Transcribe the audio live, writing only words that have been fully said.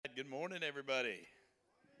Good morning, everybody.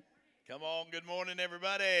 Come on, good morning,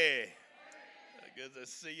 everybody. Good to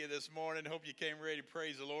see you this morning. Hope you came ready to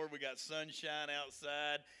praise the Lord. We got sunshine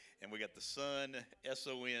outside, and we got the sun,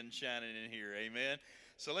 S-O-N, shining in here. Amen.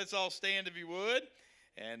 So let's all stand if you would,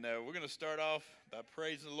 and we're going to start off by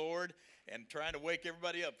praising the Lord and trying to wake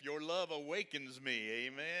everybody up. Your love awakens me.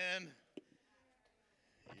 Amen.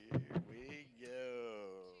 Here we go.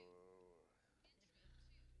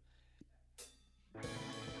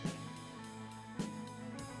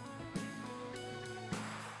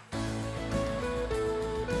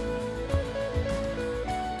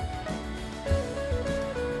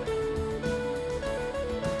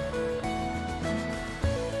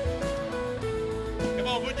 Come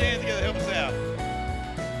on, put your hands together. Help us out.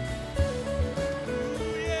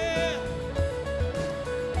 Ooh, yeah.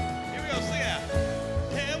 Here we go. Sing out.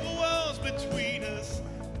 There were walls between us.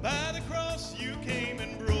 By the cross you came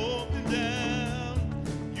and broke them down.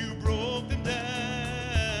 You broke them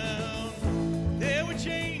down. There were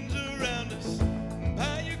chains around us.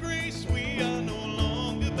 By your grace we are no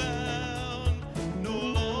longer bound. No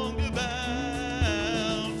longer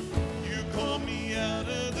bound. You called me out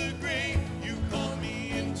of the grave. You called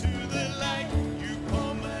me into the light. You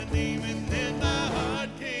called my name and then my heart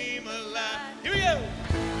came alive. Here we go.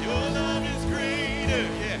 Your love is greater,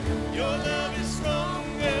 yeah. Your love is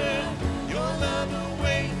stronger. Your love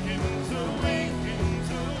awakens, awakens,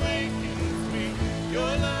 awakens me.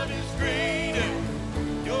 Your love is greater.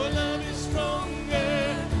 Your love is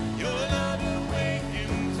stronger. Your love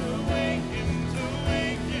awakens, awakens,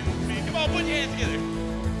 awakens me. Come on, put your hands together. Ooh,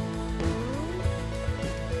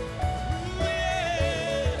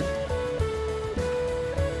 yeah.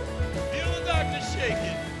 Feel the darkness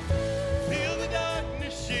shaking. Feel the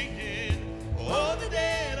darkness shaking. All the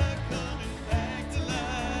dead are coming back to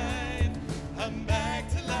life. I'm back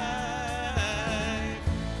to life.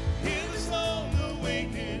 Hear the song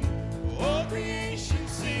awakening. All creation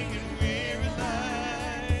singing. We're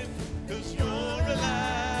alive. 'Cause you're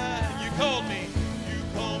alive. You called me. You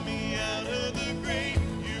called me out of the grave.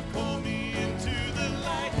 You called me into the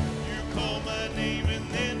light. You called my name and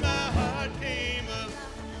then my heart came up.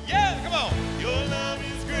 Yeah, come on. Your love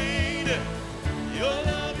is greater. Your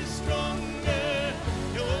love is stronger.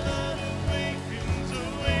 Your love awakens,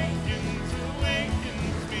 awakens,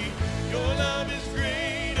 awakens me. Your love is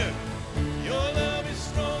greater. Your love is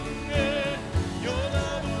stronger. Your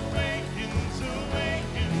love awakens,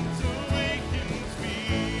 awakens, awakens me.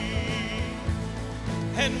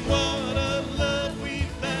 And what a love we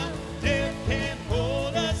found. Death can't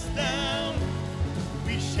hold us down.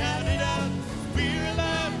 We shouted out, we're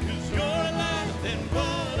alive, 'cause you're alive. Then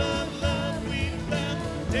what a love we found.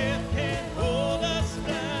 Death can't hold us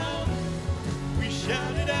down. We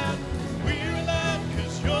shouted out, we're alive,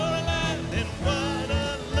 'cause you're alive. Then what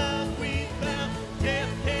a love we found.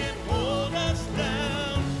 Death can't hold us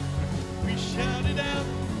down. We shouted out,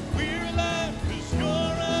 we're alive, 'cause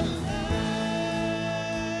you're alive.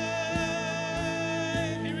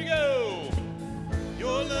 Here we go.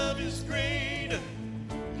 Your love is greater.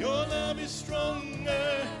 Your love is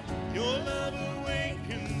stronger. Your love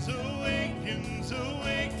awakens, awakens,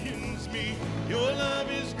 awakens me. Your love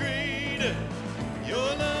is greater.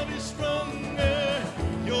 Your love is stronger.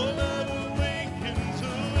 Your love awakens,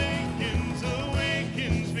 awakens,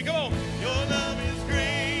 awakens me. Come on. Your love is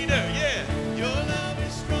greater. Yeah. Your love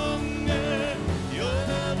is stronger. Your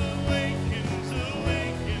love awakens,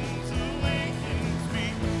 awakens, awakens me.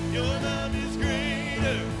 Your love is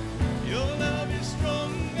greater. Your love is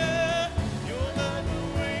stronger. Your love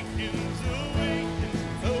awakens, awakens,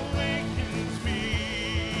 awakens me.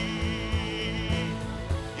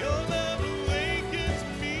 Your love awakens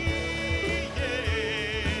me,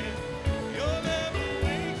 yeah. Your love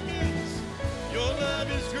awakens. Your love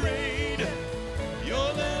is greater. Your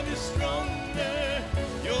love is stronger.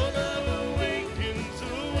 Your love awakens,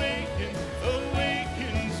 awakens,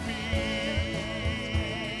 awakens me.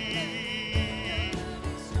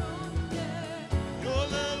 Your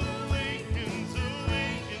love awakens,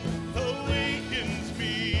 awakens, awakens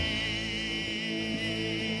me.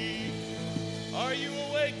 Are you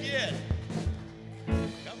awake yet?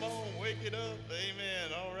 Come on, wake it up.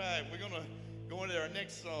 Amen. All right, we're going to go into our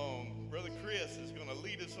next song. Brother Chris is going to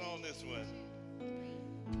lead us on this one.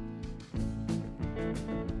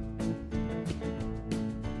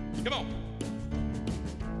 Come on.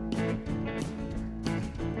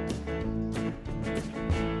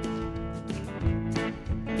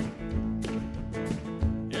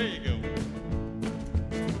 There you go.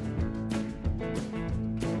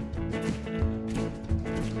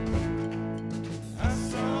 I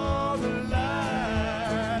saw the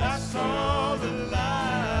light. I saw the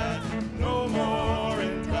light.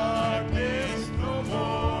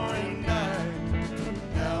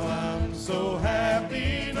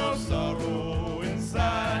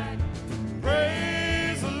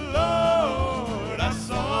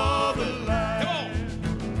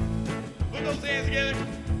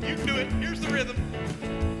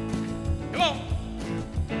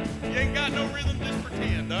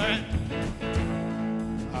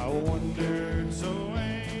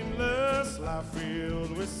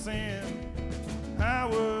 filled with sin. I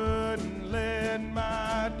wouldn't let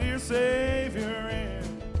my dear Savior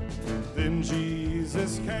in. Then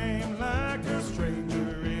Jesus came like a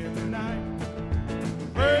stranger in the night.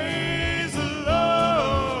 Praise the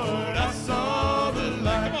Lord, I saw the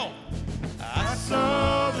light. Come on. I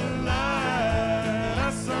saw the light,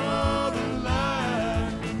 I saw the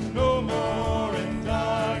light. No more in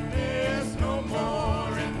darkness, no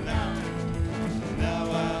more in night.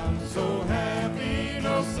 Now I'm so happy,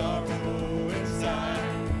 no sorrow inside.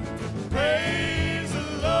 Praise the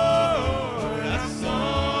Lord, I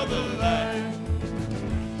saw the light.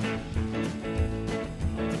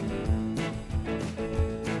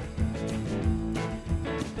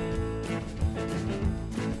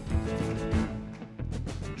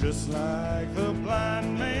 Just like the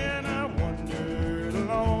blind man, I wandered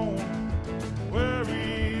alone.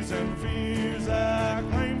 Worries and fears I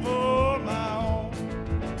claimed for my own.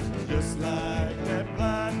 Just like that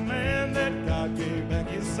blind man that God gave back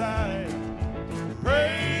his sight.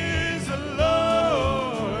 Praise the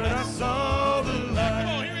Lord, I saw the Come light.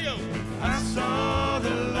 on, here we go. I saw the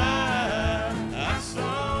light, I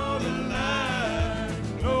saw the light.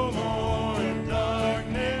 No more in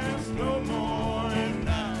darkness, no more in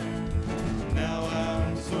night. Now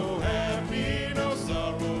I'm so happy, no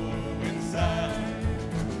sorrow inside.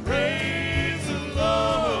 Praise the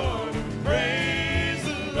Lord, praise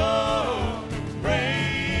the Lord,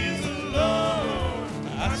 praise the Lord.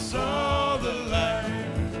 I saw the light,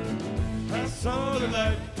 I saw the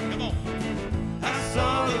light. Come on. I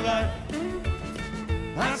saw the light.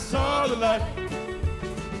 I saw the light.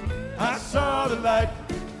 I saw the light.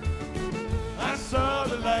 I saw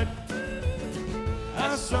the light.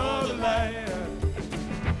 I saw the light.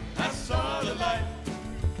 I saw the light.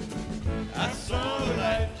 I saw the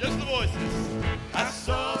light. Just the voices. I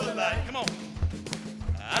saw the light. Come on.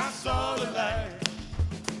 I saw the light.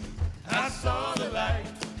 I saw the light.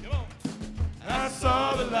 Come on. I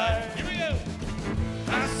saw the light. Here we go.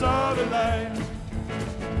 I saw the light.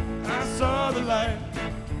 I saw the light.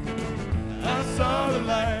 I saw the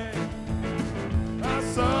light. I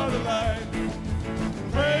saw the light.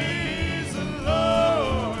 Praise the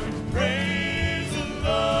Lord. Praise the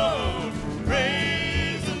Lord.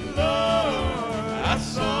 Praise the Lord. I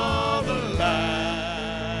saw the light.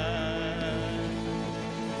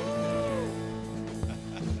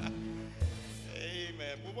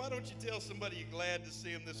 Amen. Well, why don't you tell somebody you're glad to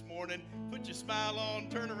see them this morning? Put your smile on,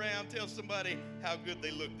 turn around, tell somebody how good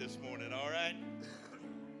they look this morning, all right?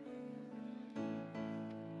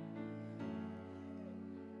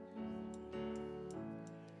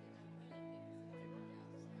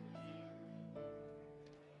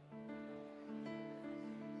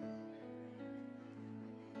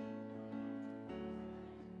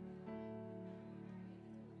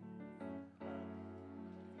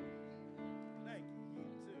 Thank you. You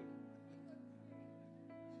too.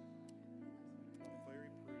 Very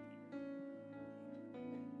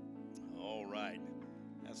pretty. All right.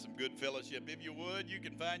 That's some good fellowship. If you would, you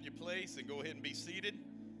can find your place and go ahead and be seated.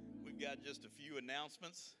 We've got just a few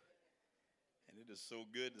announcements, and it is so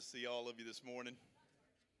good to see all of you this morning.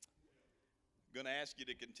 I'm going to ask you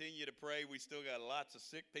to continue to pray. We still got lots of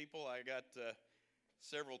sick people. I got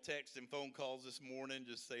several texts and phone calls this morning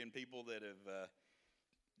just saying people that have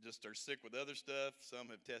just are sick with other stuff. Some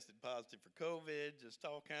have tested positive for COVID, just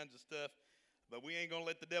all kinds of stuff. But we ain't going to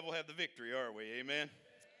let the devil have the victory, are we? Amen?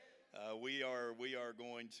 We are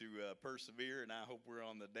going to persevere, and I hope we're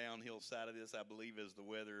on the downhill side of this. I believe as the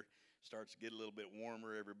weather starts to get a little bit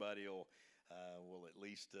warmer, everybody will at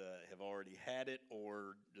least have already had it,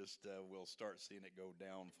 or just we'll start seeing it go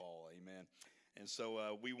downfall. Amen. And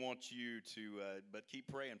so we want you to, but keep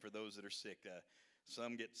praying for those that are sick.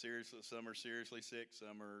 Some get seriously, some are seriously sick,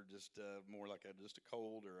 some are just more like just a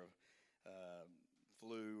cold or a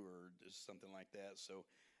flu or just something like that. So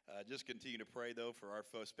just continue to pray, though, for our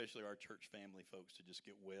folks, especially our church family folks, to just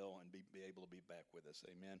get well and be able to be back with us.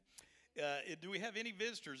 Amen. Do we have any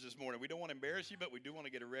visitors this morning? We don't want to embarrass you, but we do want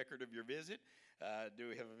to get a record of your visit. Do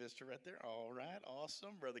we have a visitor right there? All right,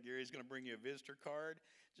 awesome. Brother Gary's going to bring you a visitor card.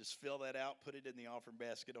 Just fill that out, put it in the offering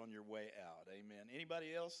basket on your way out. Amen.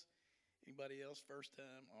 Anybody else? Anybody else? First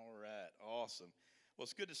time? All right, awesome. Well,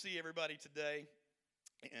 it's good to see everybody today.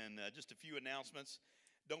 And just a few announcements.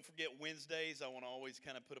 Don't forget Wednesdays. I want to always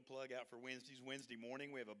kind of put a plug out for Wednesdays. Wednesday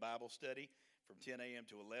morning, we have a Bible study from 10 a.m.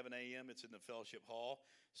 to 11 a.m. It's in the fellowship hall.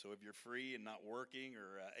 So if you're free and not working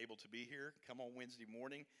or able to be here, come on Wednesday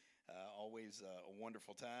morning. Always a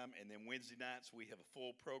wonderful time. And then Wednesday nights, we have a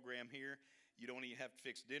full program here. You don't even have to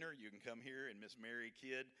fix dinner. You can come here, and Miss Mary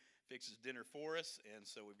Kidd fixes dinner for us. And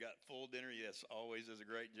so we've got full dinner. Yes, always does a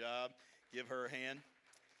great job. Give her a hand.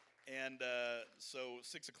 And so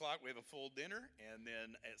 6 o'clock we have a full dinner, and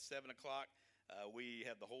then at 7 o'clock we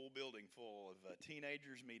have the whole building full of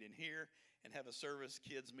teenagers meet in here and have a service.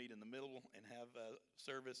 Kids meet in the middle and have a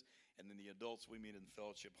service, and then the adults, we meet in the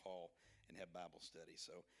fellowship hall and have Bible study.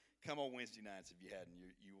 So come on Wednesday nights if you hadn't.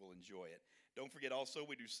 You will enjoy it. Don't forget also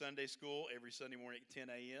we do Sunday school every Sunday morning at 10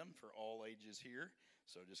 a.m. for all ages here,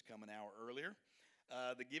 so just come an hour earlier.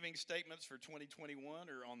 The giving statements for 2021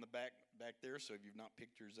 are on the back there, so if you've not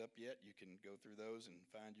picked yours up yet, you can go through those and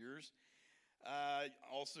find yours.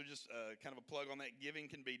 Also, just kind of a plug on that, giving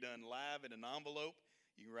can be done live in an envelope.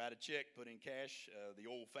 You can write a check, put in cash, the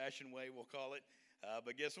old-fashioned way, we'll call it.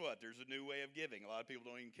 But guess what? There's a new way of giving. A lot of people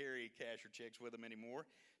don't even carry cash or checks with them anymore.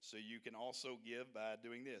 So you can also give by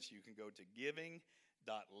doing this. You can go to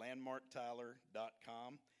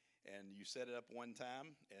giving.landmarktyler.com, and you set it up one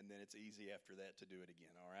time, and then it's easy after that to do it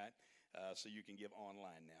again, all right? So you can give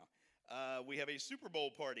online now. We have a Super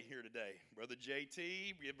Bowl party here today. Brother JT,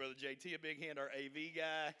 we give Brother JT a big hand, our AV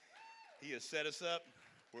guy. He has set us up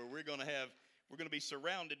where we're going to be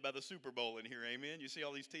surrounded by the Super Bowl in here, amen? You see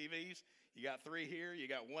all these TVs? You got 3 here, you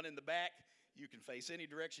got 1 in the back. You can face any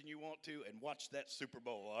direction you want to and watch that Super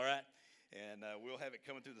Bowl, all right? And we'll have it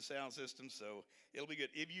coming through the sound system, so it'll be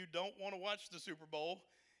good. If you don't want to watch the Super Bowl,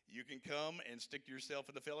 you can come and stick yourself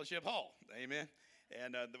in the fellowship hall, amen?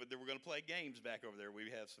 And we're going to play games back over there. We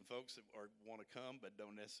have some folks that want to come but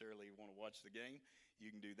don't necessarily want to watch the game.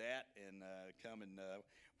 You can do that and come, and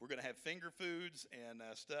we're going to have finger foods and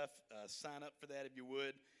stuff. Sign up for that if you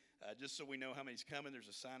would. Just so we know how many's coming,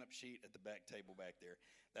 there's a sign-up sheet at the back table back there.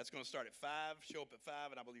 That's going to start at 5, show up at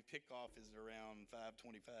 5, and I believe kickoff is around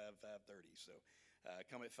 5:25, 5:30. So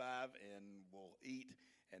come at 5, and we'll eat,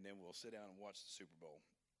 and then we'll sit down and watch the Super Bowl.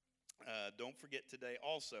 Don't forget today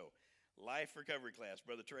also, Life Recovery class.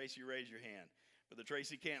 Brother Tracy, raise your hand. Brother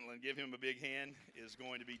Tracy Cantlin, give him a big hand, is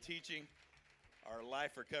going to be teaching our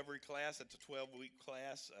Life Recovery class. It's a 12-week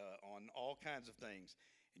class on all kinds of things.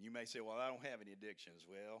 And you may say, well, I don't have any addictions.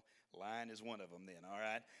 Well, lying is one of them then, all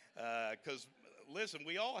right? Because, listen,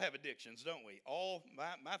 we all have addictions, don't we?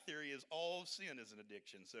 My theory is all sin is an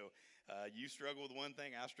addiction. So you struggle with one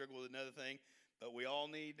thing, I struggle with another thing. But we all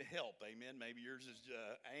need help, amen? Maybe yours is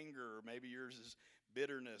anger, or maybe yours is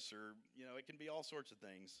bitterness, or, it can be all sorts of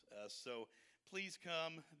things. So please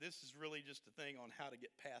come. This is really just a thing on how to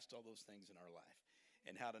get past all those things in our life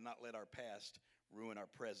and how to not let our past ruin our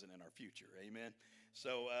present and our future, amen?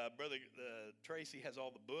 So Brother Tracy has all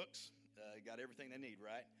the books, got everything they need,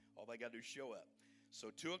 right? All they got to do is show up. So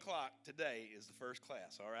 2 o'clock today is the first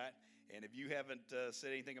class, all right? And if you haven't said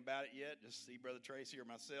anything about it yet, just see Brother Tracy or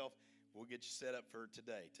myself. We'll get you set up for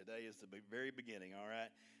today. Today is the very beginning, all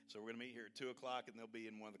right? So we're going to meet here at 2 o'clock, and they'll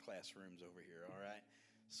be in one of the classrooms over here, all right?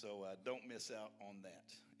 So don't miss out on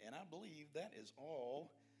that. And I believe that is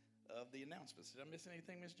all of the announcements. Did I miss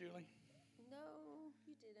anything, Miss Julie? No,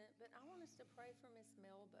 you didn't. But I want us to pray for Miss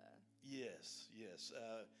Melba. Yes.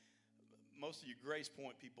 Most of you Grace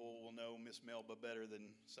Point people will know Miss Melba better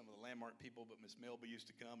than some of the Landmark people, but Miss Melba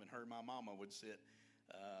used to come, and her and my mama would sit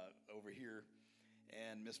over here.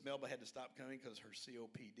 And Miss Melba had to stop coming because her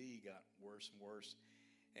COPD got worse and worse.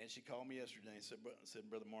 And she called me yesterday and said,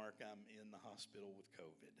 Brother Mark, I'm in the hospital with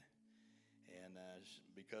COVID. And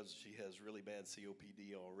because she has really bad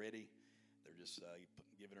COPD already, they're just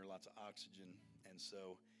giving her lots of oxygen. And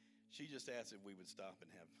so she just asked if we would stop and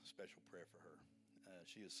have special prayer for her.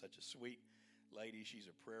 She is such a sweet lady. She's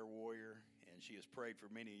a prayer warrior, and she has prayed for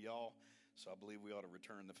many of y'all. So I believe we ought to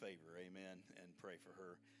return the favor, amen, and pray for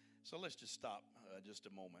her. So let's just stop just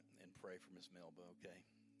a moment and pray for Miss Melba, okay?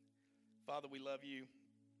 Father, we love you,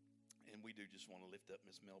 and we do just want to lift up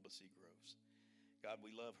Miss Melba Seagroves. God,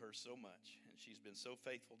 we love her so much, and she's been so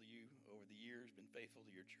faithful to you over the years, been faithful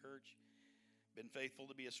to your church, been faithful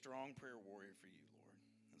to be a strong prayer warrior for you, Lord.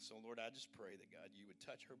 And so, Lord, I just pray that, God, you would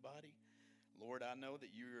touch her body. Lord, I know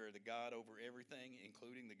that you are the God over everything,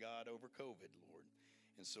 including the God over COVID, Lord.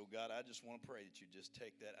 And so, God, I just want to pray that you just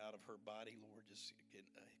take that out of her body, Lord. Just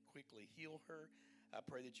quickly heal her. I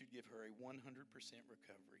pray that you'd give her a 100%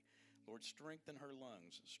 recovery. Lord, strengthen her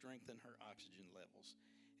lungs, strengthen her oxygen levels.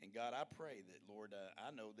 And, God, I pray that, Lord,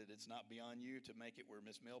 I know that it's not beyond you to make it where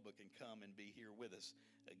Miss Melba can come and be here with us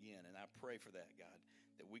again. And I pray for that, God,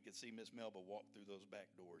 that we could see Miss Melba walk through those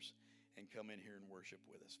back doors and come in here and worship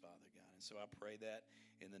with us, Father God. And so I pray that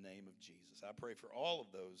in the name of Jesus. I pray for all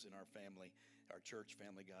of those in our family, our church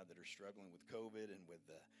family, God, that are struggling with COVID and with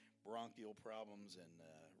bronchial problems and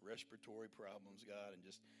respiratory problems, God, and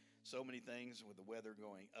just so many things with the weather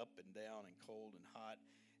going up and down and cold and hot.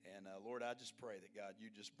 And Lord, I just pray that, God,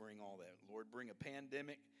 you just bring all that. Lord, bring a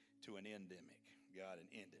pandemic to an endemic, God, and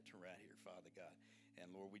end it right here, Father God. And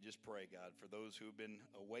Lord, we just pray, God, for those who have been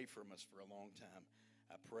away from us for a long time,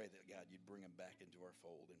 I pray that, God, you'd bring them back into our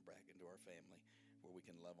fold and back into our family where we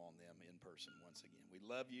can love on them in person once again. We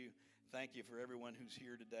love you. Thank you for everyone who's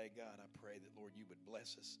here today. God, I pray that, Lord, you would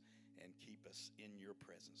bless us and keep us in your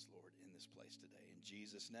presence, Lord, in this place today. In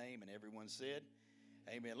Jesus' name, and everyone said,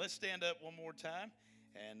 amen. Let's stand up one more time,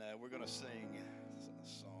 and we're going to sing a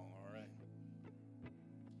song, all right?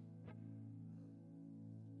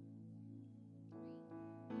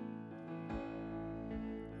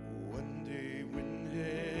 One day when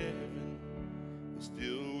heaven was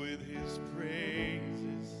filled with his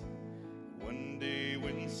praises, one day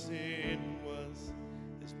when sin was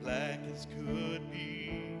as black as could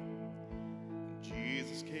be,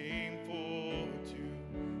 Jesus came forth to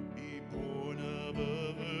be born of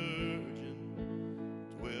a virgin,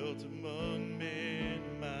 dwelt among men,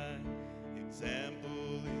 my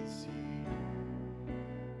example is he.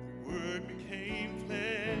 The word became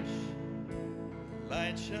flesh,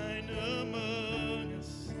 light shine among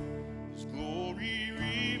us, his glory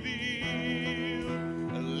revealed.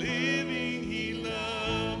 A living he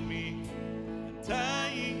loved me, and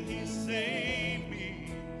dying he saved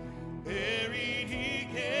me, buried he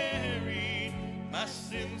carried my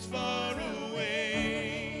sins far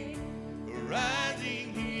away,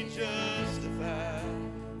 rising he justified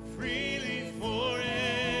freely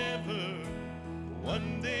forever.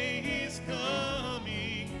 One day he's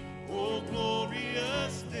coming, oh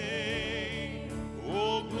glorious day,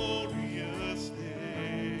 oh glorious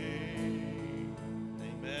day.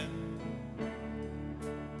 Amen.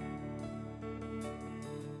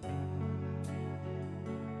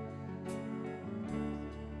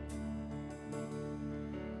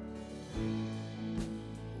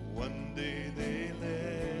 One day they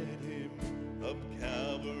led him up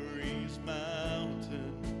Calvary's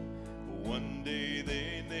mountain. One day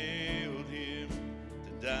they nailed him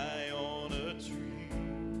to die on a tree.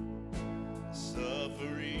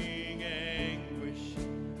 Suffering anguish,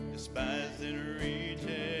 despised and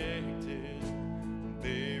rejected,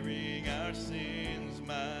 bearing our sins,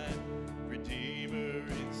 my Redeemer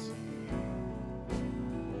is he.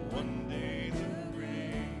 One day the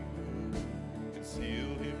grave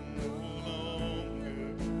conceal him no longer.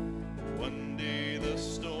 One day the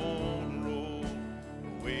stone rolled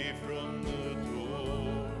away from the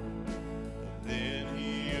door. Then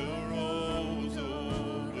he arose,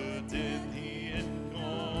 over death he had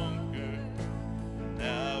conquered.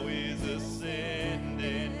 Now is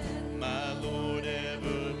ascended, my Lord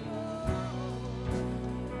evermore.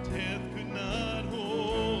 Death could not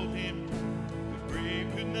hold him, the grave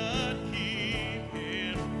could not keep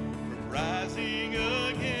him from rising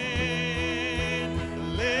again.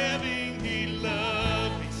 Living he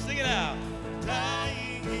loved me, sing it out.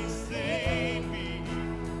 Dying he saved me,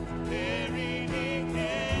 buried he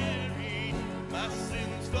carried my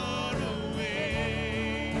sins far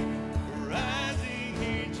away, rising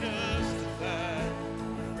he justified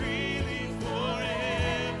freely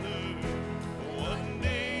forever. One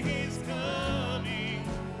day he's coming,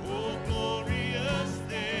 oh glorious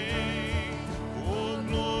day, oh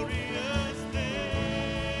glorious day,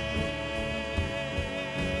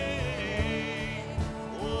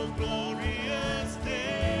 oh glorious day,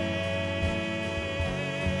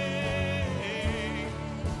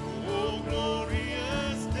 oh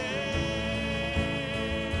glorious day,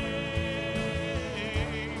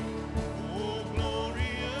 oh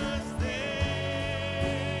glorious day.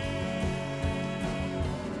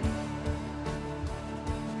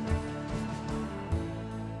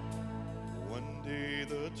 One day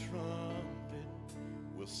the trumpet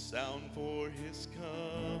will sound for his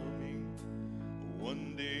coming.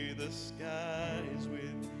 One day the skies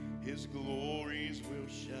with his glories will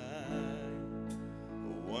shine.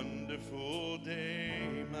 A wonderful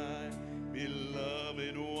day, my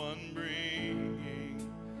beloved one,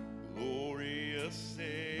 bringing glorious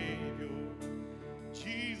Savior.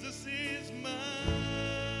 Jesus is mine.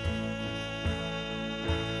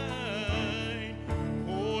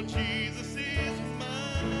 Oh, Jesus is mine.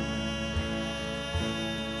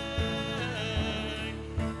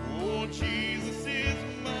 Oh, Jesus is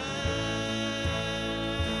mine.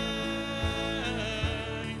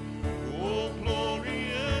 Oh,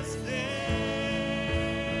 glorious day.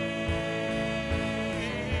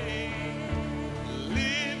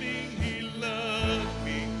 Living he loved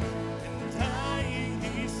me,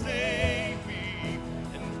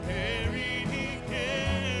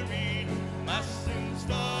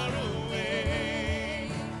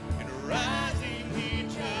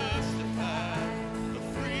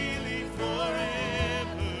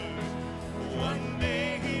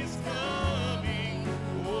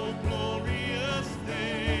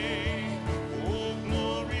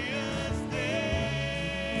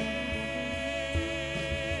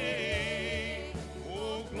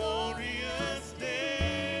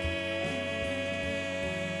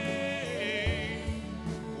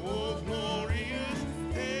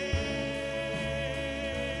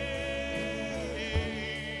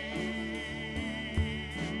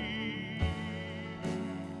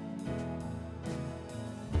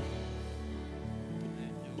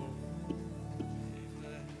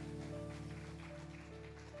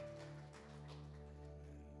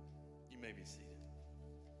 may be seated.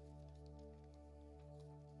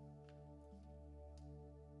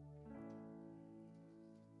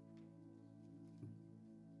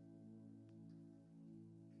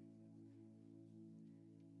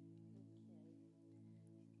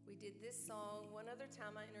 We did this song one other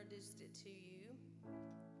time. I introduced it to you.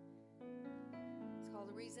 It's called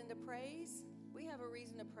A Reason to Praise. We have a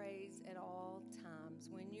reason to praise at all times.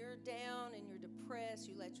 When you're down and you're depressed,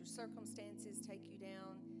 you let your circumstances take you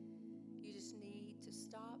down, you just need to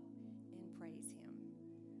stop and praise Him.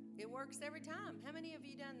 It works every time. How many of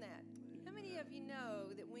you done that? How many of you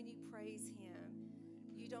know that when you praise Him,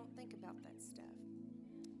 you don't think about that stuff?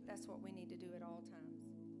 That's what we need to do at all times.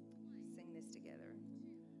 Sing this together.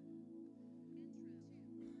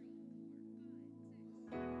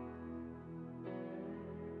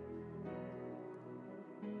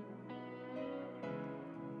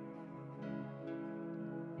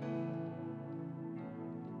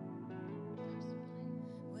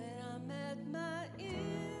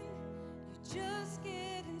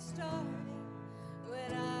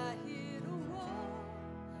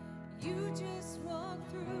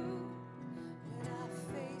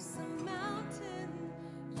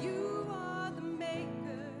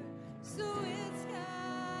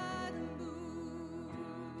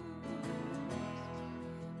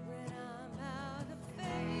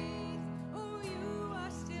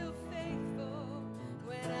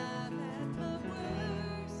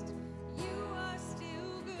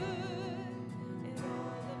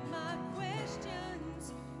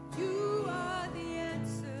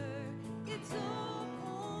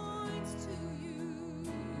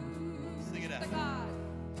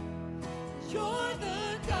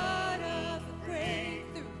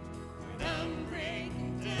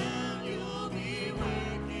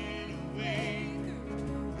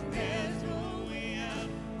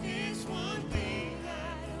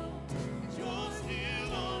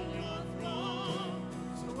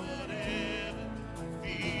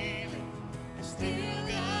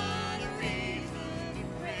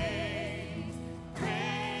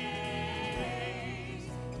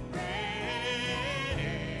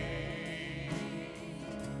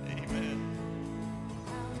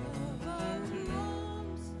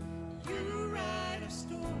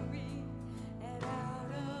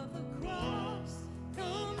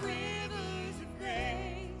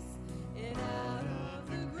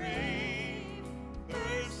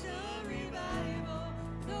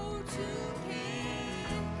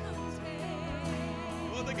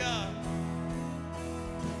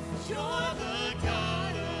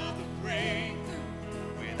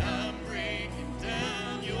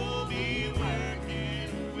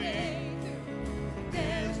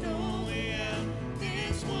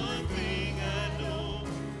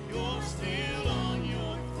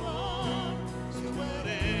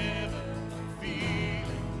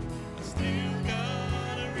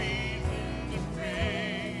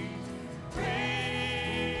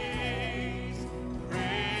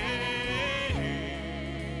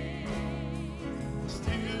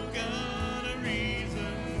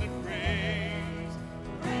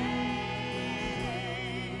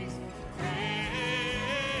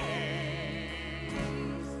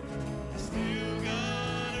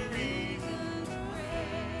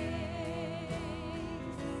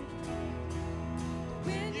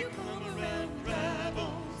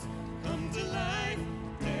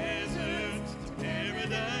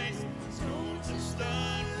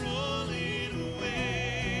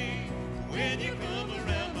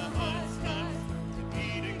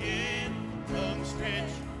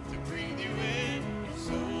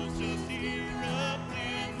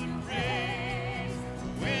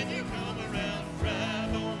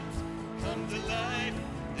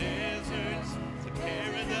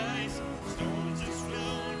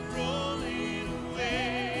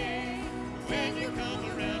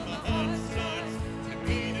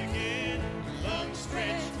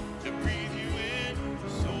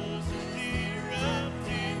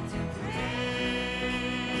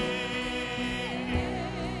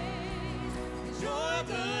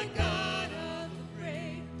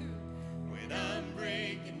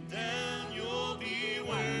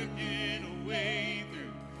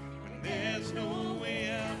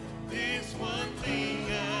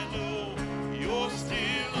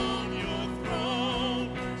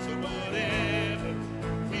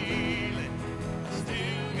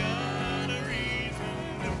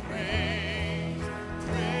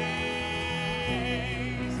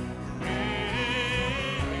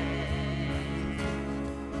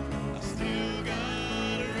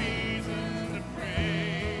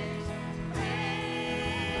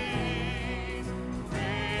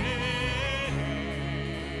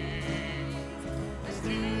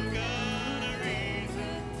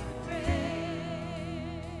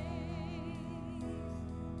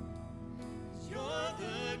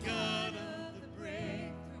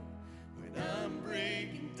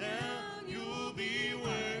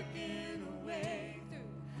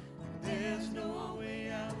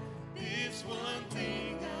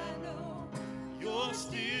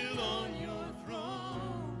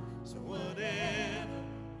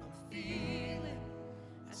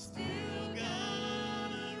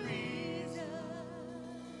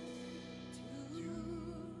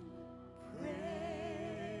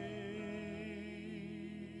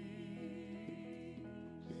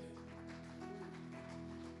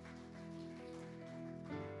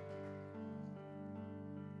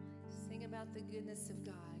 about the goodness of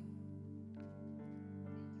God.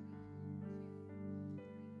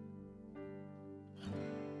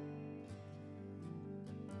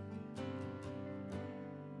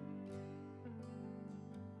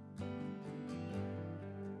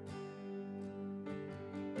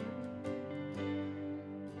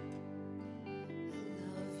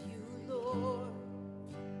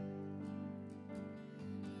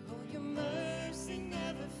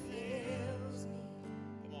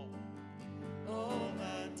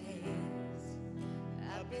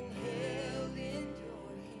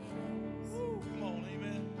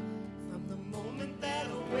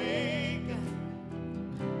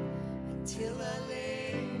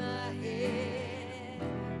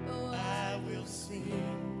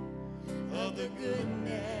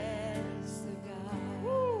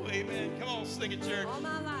 Sing it, church. All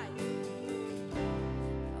my life.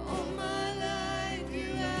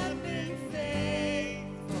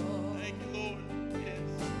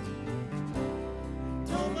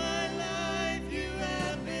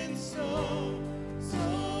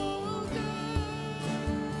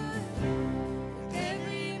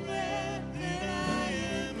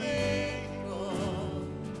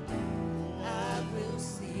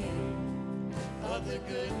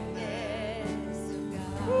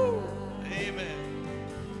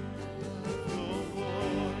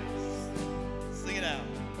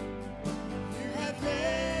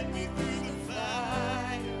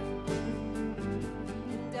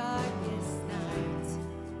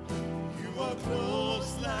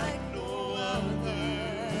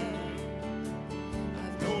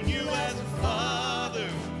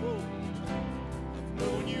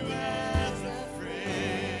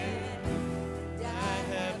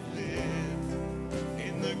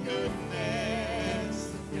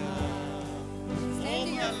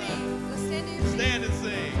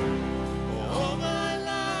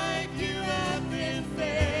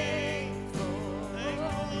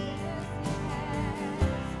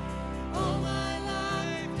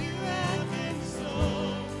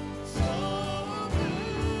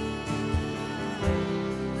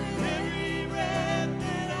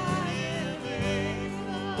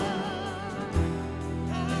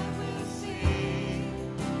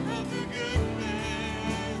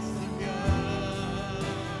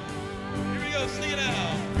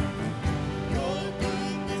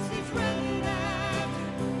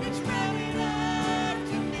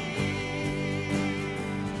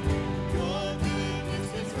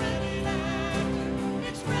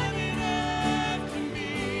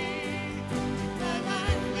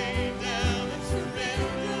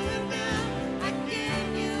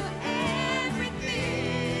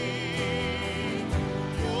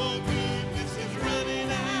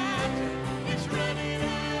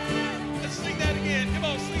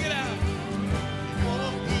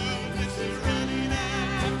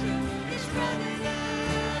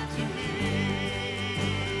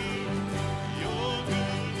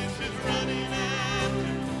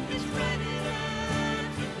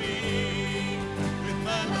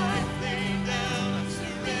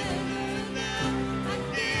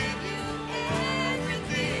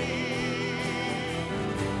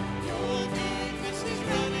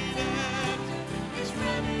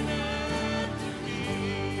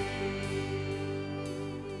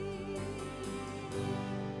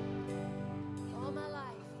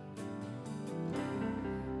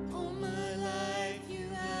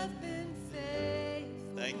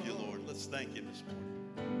 Thank you this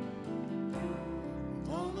morning.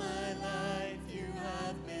 All my life you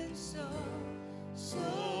have been so,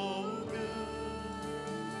 so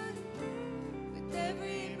good. With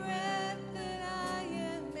every breath that I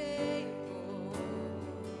am able,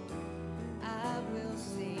 I will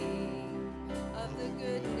sing of the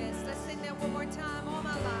goodness. Let's sing that one more time. All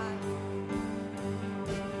my life.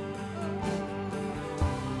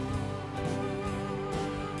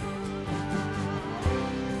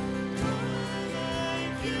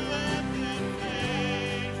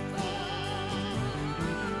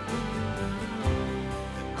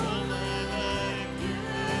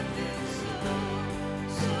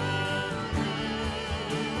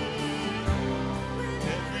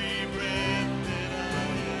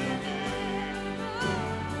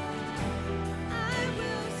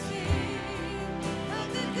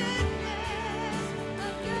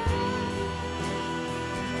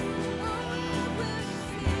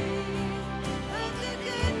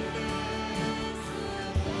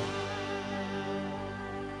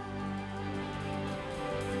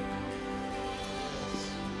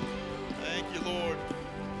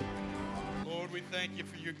 Thank you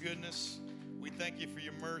for your goodness. We thank you for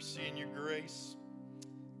your mercy and your grace.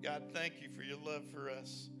 God, thank you for your love for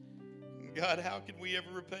us. God, how can we ever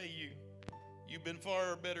repay you? You've been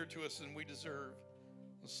far better to us than we deserve.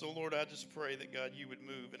 So, Lord, I just pray that, God, you would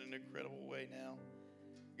move in an incredible way now.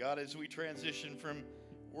 God, as we transition from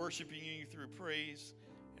worshiping you through praise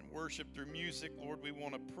and worship through music, Lord, we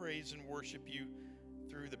want to praise and worship you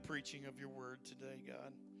through the preaching of your word today,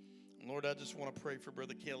 God. And Lord, I just want to pray for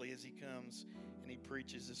Brother Kelly as he comes and he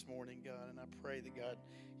preaches this morning, God. And I pray that, God,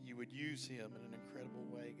 you would use him in an incredible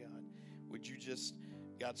way, God. Would you just,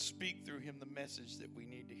 God, speak through him the message that we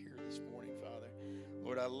need to hear this morning, Father.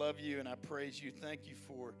 Lord, I love you and I praise you. Thank you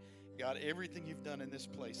for, God, everything you've done in this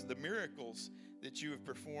place, the miracles that you have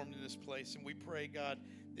performed in this place. And we pray, God,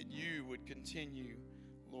 that you would continue,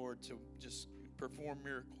 Lord, to just perform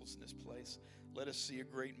miracles in this place. Let us see a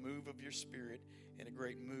great move of your Spirit and a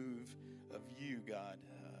great move of you, God,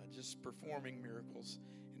 just performing miracles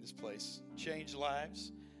in this place. Change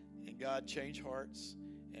lives, and God, change hearts,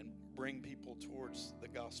 and bring people towards the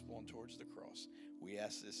gospel and towards the cross. We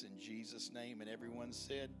ask this in Jesus' name, and everyone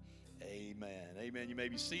said, amen. Amen. You may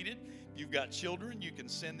be seated. If you've got children, you can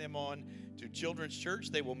send them on to Children's Church.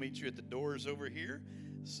 They will meet you at the doors over here.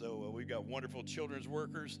 So we've got wonderful children's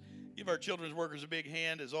workers. Give our children's workers a big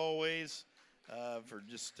hand, as always, for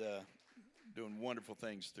just doing wonderful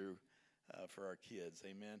things through for our kids.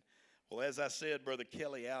 Amen. Well, as I said, Brother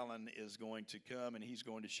Kelly Allen is going to come, and he's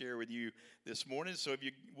going to share with you this morning. So if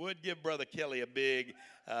you would give Brother Kelly a big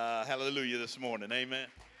hallelujah this morning. Amen.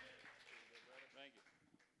 Thank you.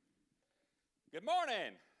 Good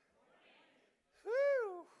morning.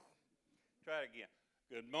 Woo. Try it again.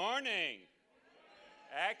 Good morning.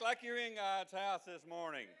 Act like you're in God's house this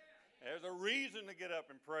morning. There's a reason to get up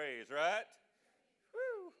and praise, right?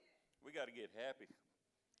 Woo. We got to get happy.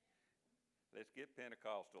 Let's get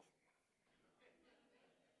Pentecostal.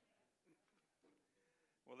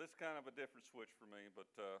 Well, this is kind of a different switch for me, but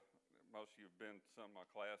most of you have been to some of my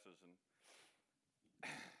classes, and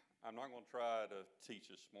I'm not going to try to teach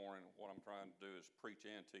this morning. What I'm trying to do is preach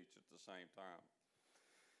and teach at the same time.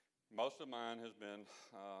 Most of mine has been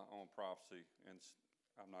on prophecy, and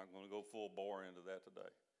I'm not going to go full bore into that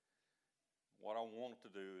today. What I want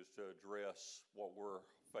to do is to address what we're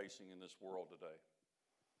facing in this world today.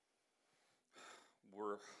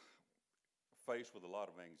 We're faced with a lot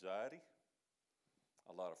of anxiety,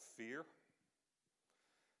 a lot of fear,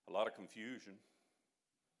 a lot of confusion.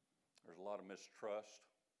 There's a lot of mistrust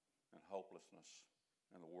and hopelessness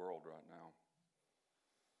in the world right now.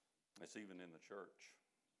 It's even in the church.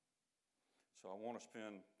 So I want to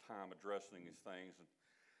spend time addressing these things and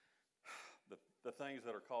the things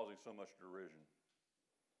that are causing so much derision,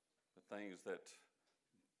 the things that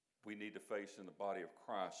we need to face in the body of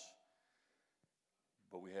Christ,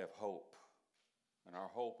 but we have hope. And our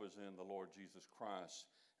hope is in the Lord Jesus Christ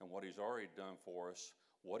and what he's already done for us,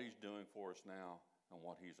 what he's doing for us now, and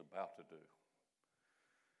what he's about to do.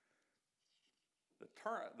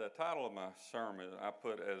 The title of my sermon I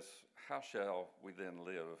put as, How Shall We Then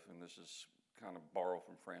Live? And this is kind of borrowed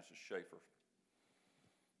from Francis Schaeffer.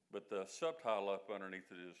 But the subtitle up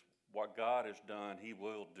underneath it is, What God has done, he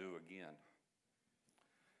will do again.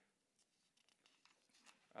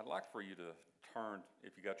 I'd like for you to turn,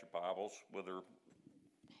 if you got your Bibles, whether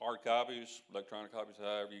hard copies, electronic copies,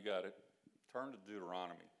 however you got it, turn to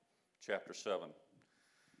Deuteronomy chapter 7,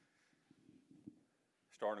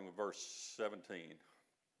 starting with verse 17.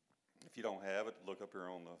 If you don't have it, look up here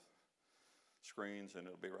on the screens and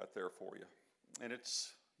it'll be right there for you. And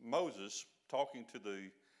it's Moses talking to the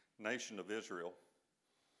nation of Israel.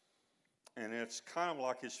 And it's kind of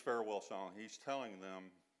like his farewell song. He's telling them,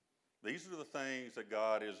 these are the things that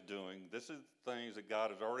God is doing. This is the things that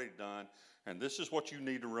God has already done. And this is what you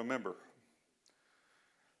need to remember.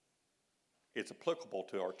 It's applicable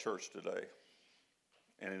to our church today.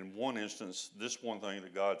 And in one instance, this one thing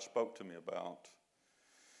that God spoke to me about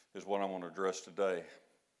is what I want to address today.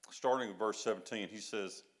 Starting with verse 17, he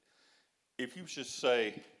says, if you should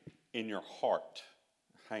say in your heart,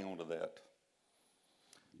 hang on to that,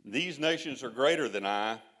 these nations are greater than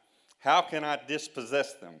I, how can I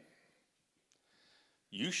dispossess them?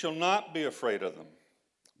 You shall not be afraid of them,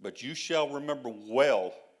 but you shall remember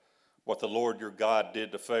well what the Lord your God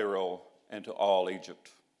did to Pharaoh and to all Egypt.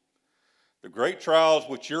 The great trials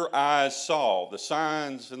which your eyes saw, the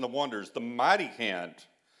signs and the wonders, the mighty hand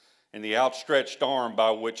and the outstretched arm by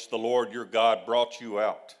which the Lord your God brought you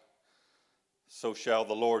out, so shall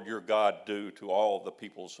the Lord your God do to all the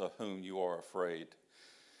peoples of whom you are afraid.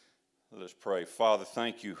 Let us pray. Father,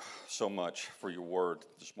 thank you so much for your word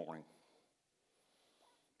this morning.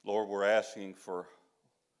 Lord, we're asking for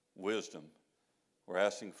wisdom. We're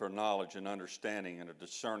asking for knowledge and understanding and a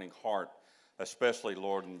discerning heart, especially,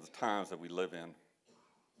 Lord, in the times that we live in.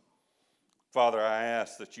 Father, I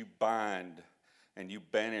ask that you bind and you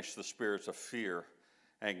banish the spirits of fear,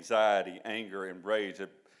 anxiety, anger, and rage,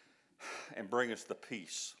 and bring us the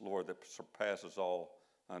peace, Lord, that surpasses all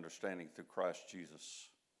understanding through Christ Jesus.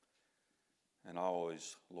 And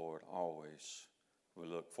always, Lord, always, we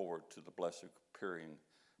look forward to the blessed appearing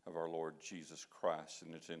of our Lord Jesus Christ,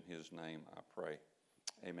 and it's in his name I pray.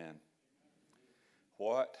 Amen.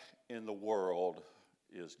 What in the world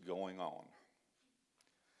is going on?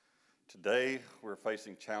 Today, we're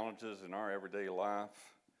facing challenges in our everyday life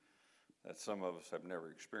that some of us have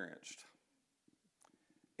never experienced.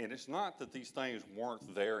 And it's not that these things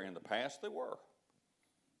weren't there in the past, they were.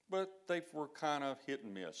 But they were kind of hit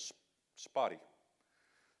and miss, spotty.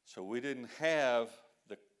 So we didn't have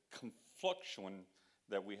the confluxion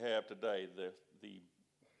that we have today, the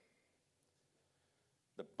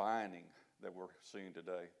binding that we're seeing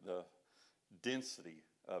today, the density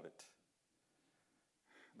of it.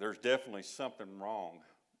 There's definitely something wrong,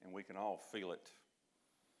 and we can all feel it.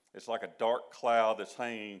 It's like a dark cloud that's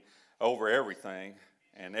hanging over everything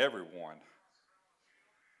and everyone.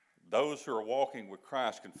 Those who are walking with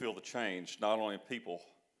Christ can feel the change, not only people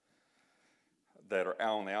that are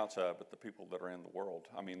out on the outside, but the people that are in the world,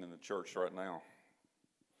 in the church right now.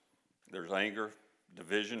 There's anger,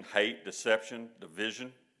 division, hate, deception,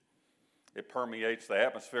 division. It permeates the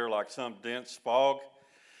atmosphere like some dense fog.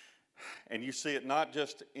 And you see it not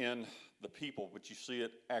just in the people, but you see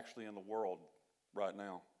it actually in the world right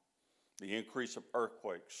now. The increase of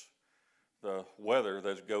earthquakes, the weather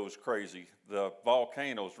that goes crazy, the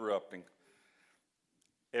volcanoes erupting.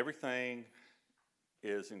 Everything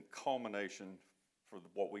is in culmination for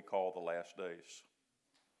what we call the last days.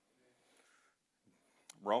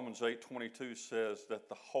 Romans 8:22 says that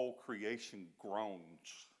the whole creation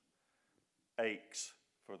groans, aches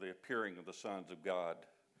for the appearing of the sons of God.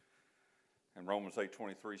 And Romans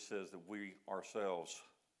 8:23 says that we ourselves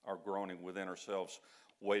are groaning within ourselves,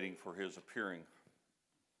 waiting for his appearing.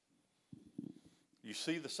 You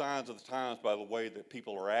see the signs of the times by the way that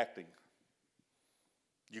people are acting.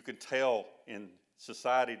 You can tell in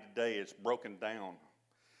society today it's broken down.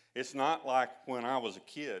 It's not like when I was a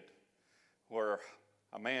kid where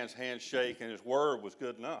a man's handshake and his word was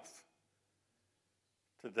good enough.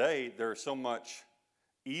 Today there's so much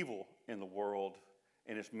evil in the world,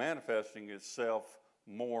 and it's manifesting itself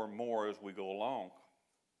more and more as we go along.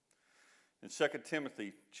 In 2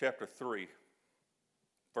 Timothy chapter 3,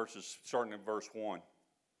 starting in verse 1,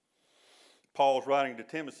 Paul's writing to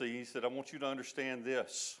Timothy. He said, I want you to understand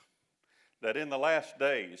this, that in the last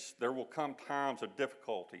days there will come times of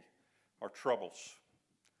difficulty or troubles.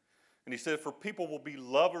 And he said, for people will be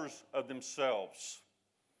lovers of themselves.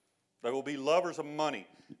 They will be lovers of money,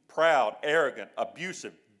 proud, arrogant,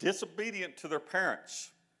 abusive, disobedient to their parents,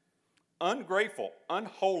 ungrateful,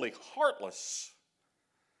 unholy, heartless,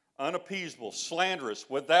 unappeasable, slanderous,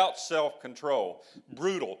 without self-control,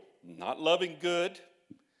 brutal, not loving good,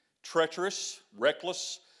 treacherous,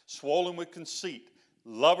 reckless, swollen with conceit,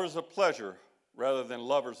 lovers of pleasure rather than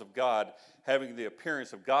lovers of God, having the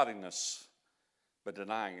appearance of godliness, but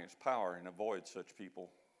denying its power, and avoid such people.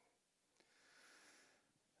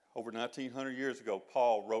 Over 1,900 years ago,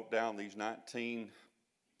 Paul wrote down these 19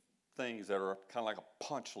 things that are kind of like a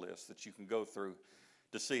punch list that you can go through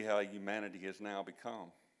to see how humanity has now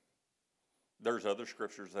become. There's other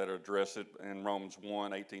scriptures that address it in Romans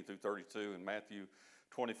 1, 18 through 32, and Matthew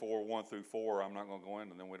 24, 1 through 4. I'm not going to go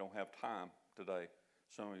into them. We don't have time today.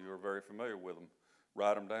 Some of you are very familiar with them.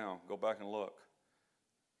 Write them down. Go back and look.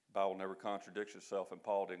 The Bible never contradicts itself, and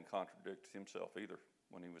Paul didn't contradict himself either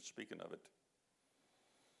when he was speaking of it.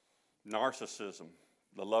 Narcissism,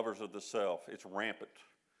 the lovers of the self, it's rampant.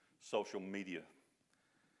 Social media.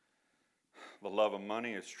 The love of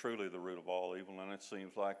money is truly the root of all evil, and it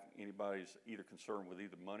seems like anybody's either concerned with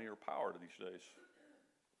either money or power these days.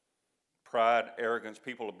 Pride, arrogance,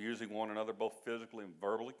 people abusing one another both physically and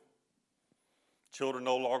verbally. Children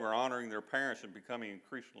no longer honoring their parents and becoming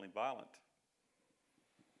increasingly violent.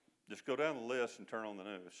 Just go down the list and turn on the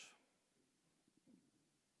news.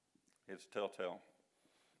 It's telltale.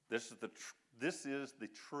 This is the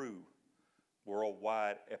true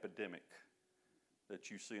worldwide epidemic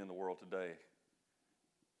that you see in the world today.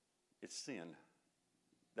 It's sin.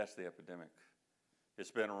 That's the epidemic.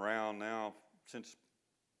 It's been around now since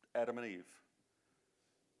Adam and Eve,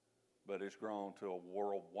 but it's grown to a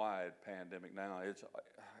worldwide pandemic now.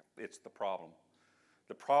 It's the problem.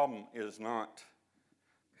 The problem is not,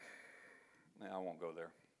 I won't go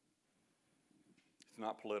there. It's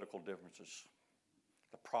not political differences.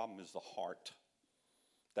 The problem is the heart.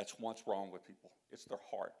 That's what's wrong with people. It's their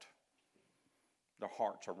heart. Their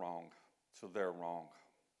hearts are wrong, so they're wrong.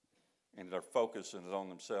 and their focus is on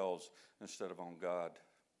themselves instead of on God.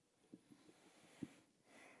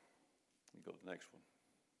 Go to the next one.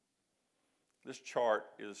 This chart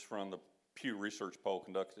is from the Pew Research poll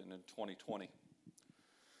conducted in 2020.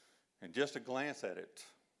 And just a glance at it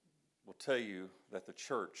will tell you that the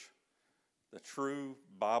church, the true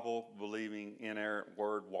Bible-believing, inerrant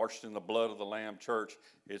word, washed in the blood of the Lamb church,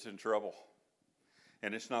 is in trouble.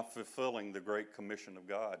 And it's not fulfilling the Great Commission of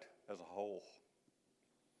God as a whole.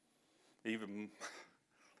 Even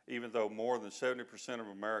though more than 70% of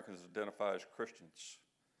Americans identify as Christians,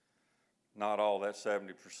 not all that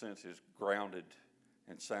 70% is grounded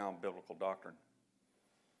in sound biblical doctrine.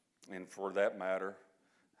 And for that matter,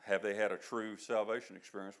 have they had a true salvation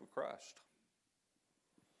experience with Christ?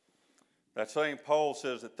 That same poll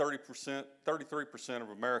says that 33% of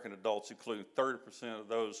American adults, including 30% of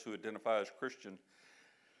those who identify as Christian,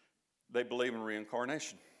 they believe in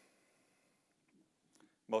reincarnation.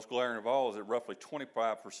 Most glaring of all is that roughly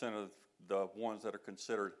 25% of the ones that are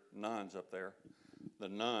considered nuns up there, the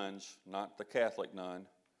nuns, not the Catholic nun,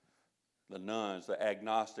 the nuns, the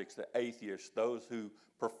agnostics, the atheists, those who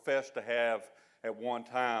profess to have at one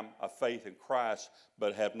time a faith in Christ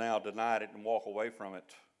but have now denied it and walk away from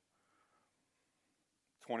it.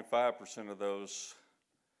 25% of those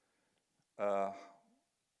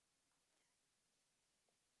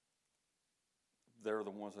they're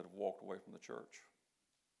the ones that have walked away from the church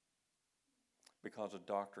because of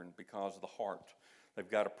doctrine, because of the heart. They've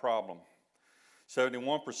got a problem.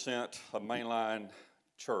 71% of mainline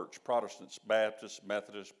church, Protestants, Baptists,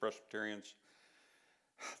 Methodists, Presbyterians,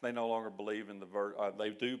 they no longer believe in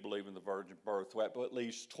they do believe in the virgin birth, but at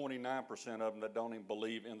least 29% of them that don't even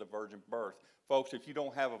believe in the virgin birth. Folks, if you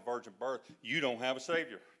don't have a virgin birth, you don't have a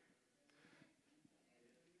Savior.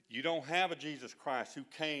 You don't have a Jesus Christ who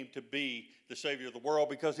came to be the Savior of the world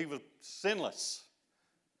because he was sinless.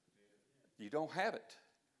 You don't have it.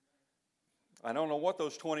 I don't know what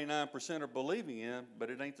those 29% are believing in, but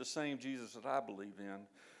it ain't the same Jesus that I believe in.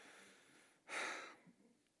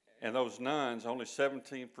 And those nuns, only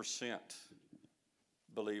 17%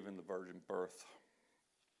 believe in the virgin birth.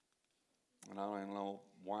 And I don't even know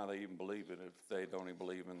why they even believe it if they don't even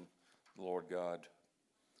believe in the Lord God.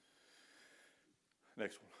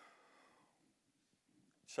 Next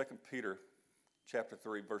one. 2 Peter chapter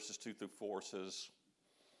 3, verses 2 through 4 says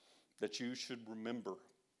that you should remember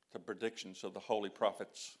the predictions of the holy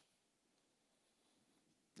prophets,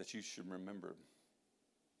 that you should remember.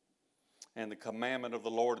 And the commandment of the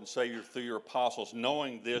Lord and Savior through your apostles,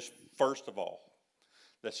 knowing this, first of all,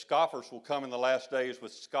 that scoffers will come in the last days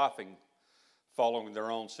with scoffing, following their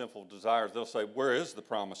own sinful desires. They'll say, where is the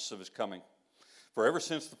promise of his coming? For ever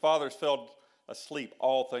since the fathers fell asleep,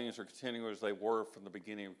 all things are continuing as they were from the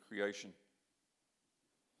beginning of creation.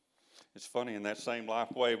 It's funny, in that same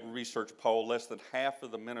Lifeway research poll, less than half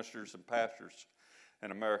of the ministers and pastors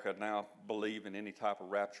in America now believe in any type of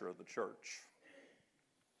rapture of the church.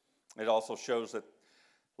 It also shows that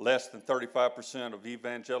less than 35% of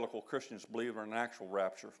evangelical Christians believe in an actual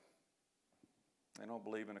rapture. They don't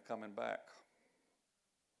believe in a coming back.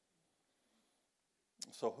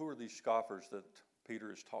 So who are these scoffers that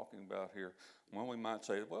Peter is talking about here? Well, we might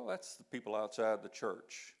say, well, that's the people outside the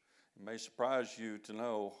church. It may surprise you to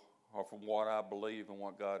know, or from what I believe and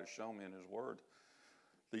what God has shown me in his word,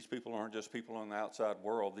 these people aren't just people in the outside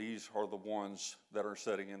world. These are the ones that are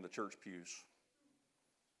sitting in the church pews.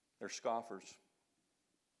 They're scoffers.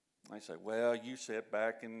 They say, well, you said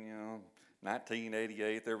back in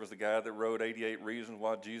 1988, there was a guy that wrote 88 Reasons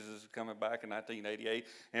Why Jesus is Coming Back in 1988,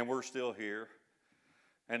 and we're still here.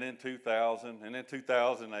 And then 2000, and then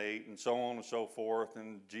 2008, and so on and so forth,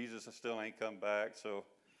 and Jesus still ain't come back. So,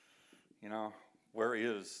 where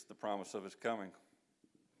is the promise of his coming?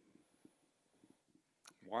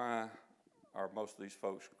 Why are most of these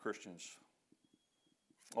folks Christians?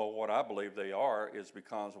 Well, what I believe they are is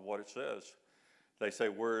because of what it says. They say,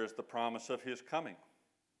 where is the promise of his coming?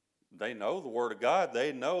 They know the word of God.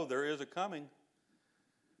 They know there is a coming.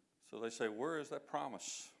 So they say, where is that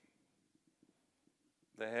promise?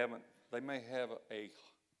 They may have a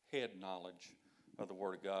head knowledge of the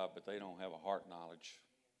word of God, but they don't have a heart knowledge.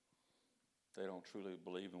 They don't truly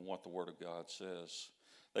believe in what the word of God says.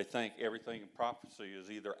 They think everything in prophecy is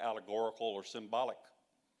either allegorical or symbolic.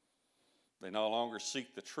 They no longer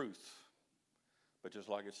seek the truth. But just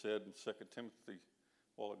like it said in 2 Timothy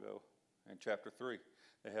a while ago in chapter 3,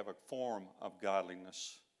 they have a form of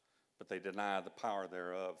godliness, but they deny the power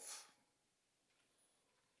thereof.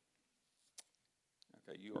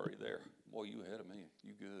 Okay, you already there. Boy, you ahead of me.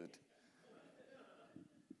 You good.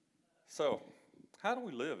 So, how do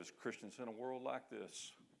we live as Christians in a world like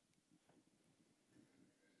this?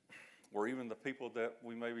 or even the people that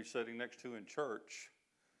we may be sitting next to in church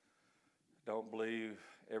don't believe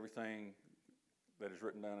everything that is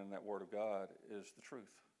written down in that Word of God is the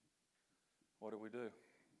truth. What do we do?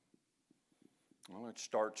 Well, it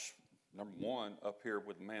starts, number one, up here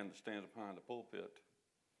with the man that stands behind the pulpit.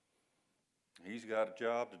 He's got a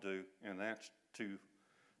job to do, and that's to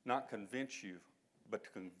not convince you, but to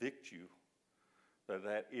convict you that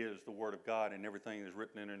that is the Word of God and everything that's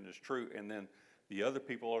written in it is true. And then the other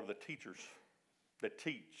people are the teachers that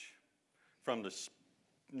teach from the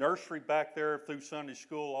nursery back there through Sunday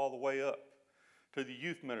school all the way up to the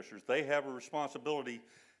youth ministers. They have a responsibility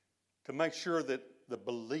to make sure that the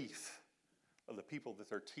belief of the people that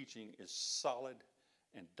they're teaching is solid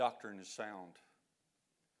and doctrine is sound.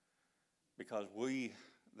 Because we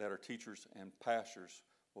that are teachers and pastors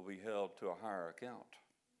will be held to a higher account.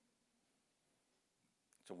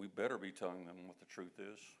 So we better be telling them what the truth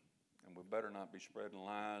is, and we better not be spreading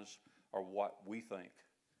lies or what we think.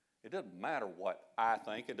 It doesn't matter what I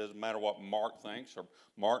think. It doesn't matter what Mark thinks or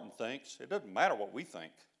Martin thinks. It doesn't matter what we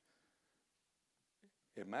think.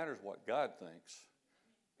 It matters what God thinks,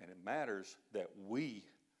 and it matters that we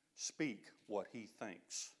speak what He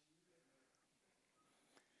thinks.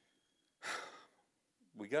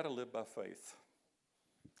 We got to live by faith.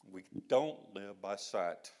 We don't live by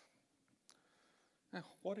sight. Now,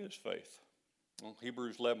 what is faith? Well,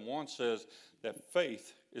 Hebrews 11:1 says that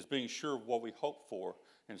faith is being sure of what we hope for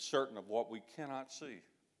and certain of what we cannot see.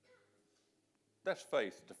 That's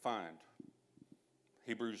faith defined.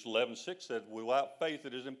 Hebrews 11:6 says, without faith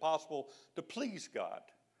it is impossible to please God.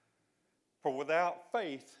 For without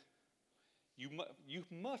faith, you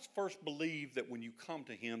must first believe that when you come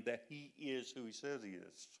to Him that He is who He says He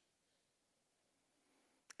is.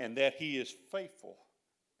 And that He is faithful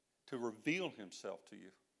to reveal Himself to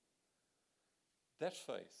you. That's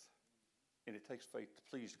faith. And it takes faith to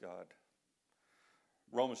please God.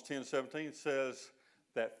 Romans 10:17 says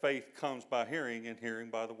that faith comes by hearing, and hearing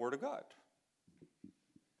by the Word of God.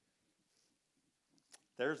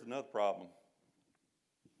 There's another problem.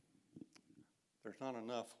 There's not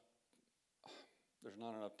enough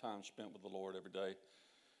time spent with the Lord every day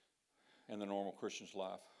in the normal Christian's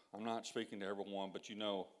life. I'm not speaking to everyone, but you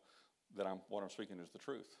know that what I'm speaking is the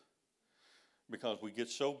truth. Because we get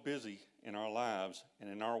so busy in our lives and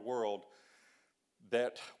in our world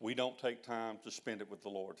that we don't take time to spend it with the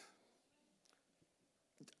Lord.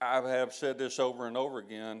 I have said this over and over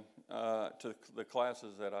again to the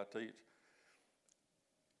classes that I teach.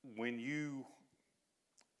 When you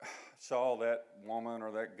saw that woman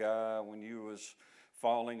or that guy, when you was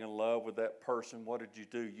falling in love with that person, what did you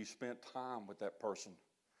do? You spent time with that person.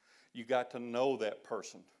 You got to know that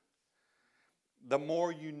person. The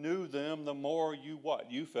more you knew them, the more you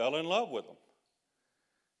what? You fell in love with them.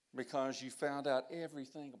 Because you found out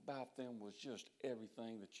everything about them was just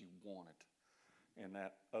everything that you wanted in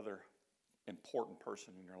that other important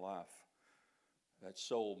person in your life. That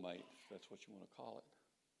soulmate, if that's what you want to call it.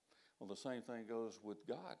 Well, the same thing goes with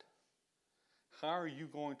God. How are you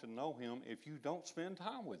going to know Him if you don't spend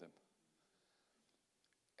time with Him?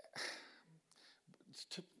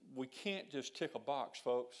 We can't just tick a box,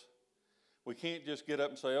 folks. We can't just get up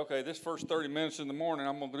and say, okay, this first 30 minutes in the morning,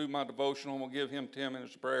 I'm going to do my devotional, I'm going to give Him 10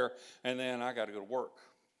 minutes of prayer, and then I got to go to work.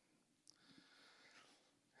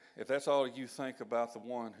 If that's all you think about the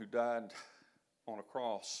one who died on a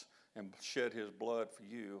cross and shed His blood for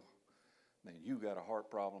you, then you got a heart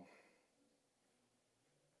problem.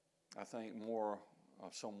 I think more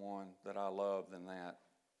of someone that I love than that,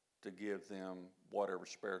 to give them whatever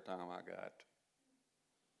spare time I got.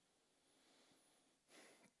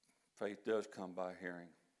 Faith does come by hearing.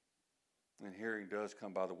 And hearing does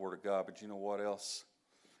come by the Word of God. But you know what else?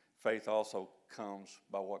 Faith also comes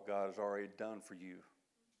by what God has already done for you.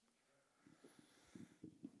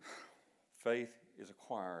 Faith is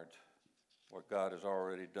acquired, what God has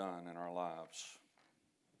already done in our lives.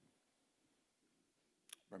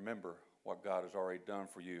 Remember what God has already done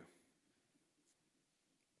for you.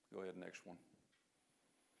 Go ahead, next one.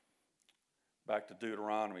 Back to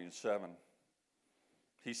Deuteronomy 7.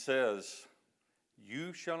 He says,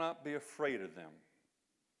 you shall not be afraid of them.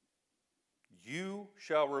 You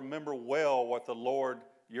shall remember well what the Lord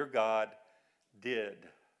your God did.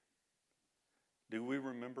 Do we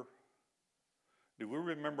remember? Do we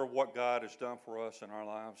remember what God has done for us in our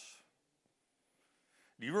lives?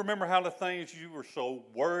 Do you remember how the things you were so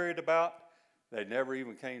worried about, they never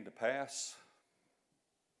even came to pass?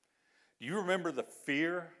 Do you remember the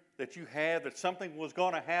fear that you had that something was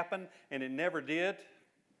going to happen and it never did?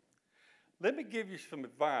 Let me give you some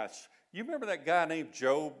advice. You remember that guy named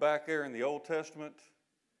Job back there in the Old Testament?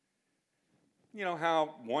 You know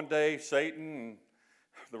how one day Satan and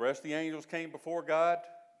the rest of the angels came before God?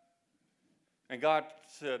 And God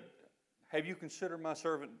said, have you considered my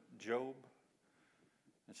servant Job?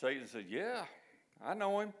 And Satan said, yeah, I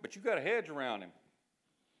know him, but you got a hedge around him.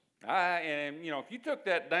 And if you took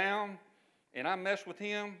that down and I messed with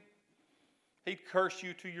him, he'd curse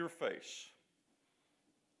you to your face.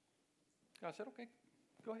 God said, okay,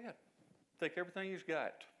 go ahead. Take everything he's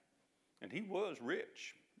got. And he was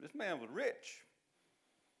rich. This man was rich.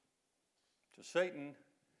 So Satan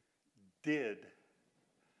did.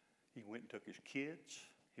 He went and took his kids.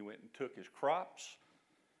 He went and took his crops.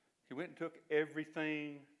 He went and took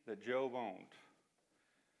everything that Job owned.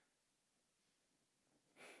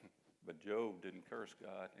 But Job didn't curse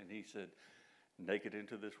God, and he said, naked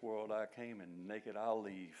into this world I came, and naked I'll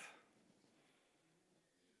leave.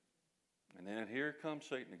 And then here comes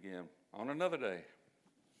Satan again on another day.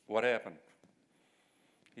 What happened?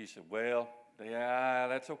 He said, well, yeah,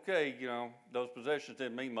 that's okay. Those possessions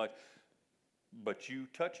didn't mean much. But you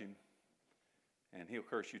touch him, and he'll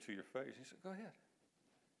curse you to your face. He said, go ahead.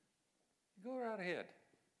 Go right ahead.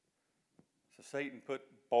 So Satan put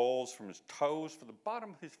balls from his toes, from the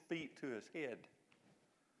bottom of his feet to his head.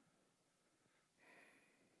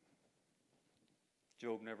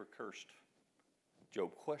 Job never cursed.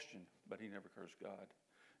 Job questioned, but he never cursed God.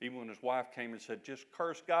 Even when his wife came and said, just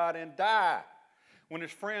curse God and die. When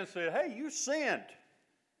his friends said, hey, you sinned.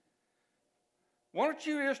 Why don't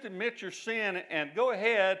you just admit your sin and go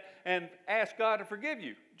ahead and ask God to forgive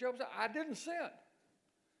you? Job said, I didn't sin.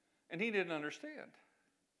 And he didn't understand.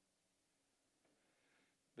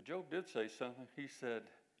 But Job did say something. He said,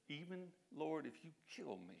 even, Lord, if you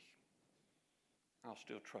kill me, I'll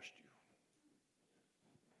still trust you.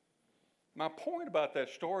 My point about that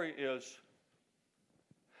story is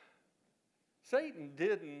Satan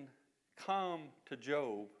didn't come to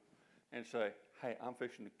Job and say, hey, I'm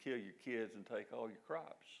fixing to kill your kids and take all your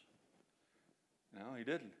crops. No, he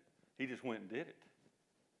didn't. He just went and did it.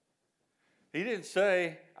 He didn't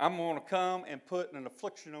say, I'm going to come and put an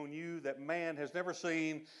affliction on you that man has never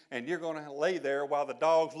seen, and you're going to lay there while the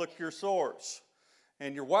dogs lick your sores,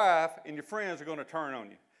 and your wife and your friends are going to turn on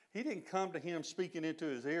you. He didn't come to him speaking into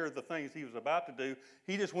his ear the things he was about to do.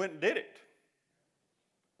 He just went and did it.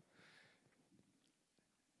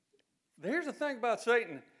 Here's the thing about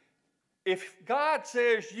Satan. If God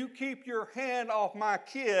says, you keep your hand off my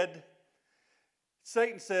kid,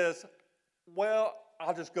 Satan says, well,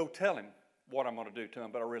 I'll just go tell him what I'm going to do to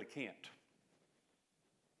him, but I really can't.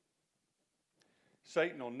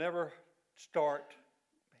 Satan will never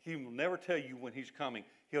he will never tell you when he's coming.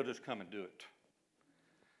 He'll just come and do it.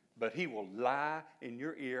 But he will lie in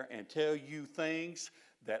your ear and tell you things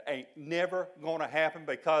that ain't never going to happen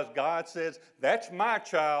because God says, that's my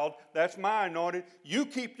child, that's my anointed, you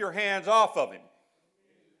keep your hands off of him.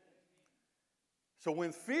 So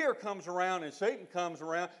when fear comes around and Satan comes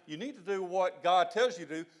around, you need to do what God tells you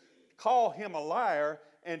to do. Call him a liar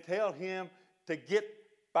and tell him to get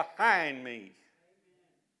behind me.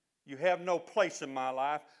 You have no place in my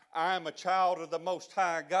life. I am a child of the Most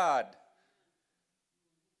High God,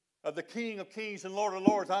 of the King of Kings and Lord of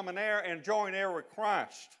Lords. I'm an heir and joint heir with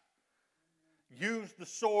Christ. Use the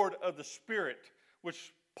sword of the Spirit,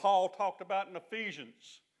 which Paul talked about in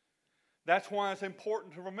Ephesians. That's why it's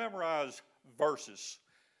important to memorize verses.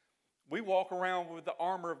 We walk around with the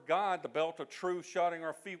armor of God, the belt of truth, shodding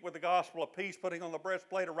our feet with the gospel of peace, putting on the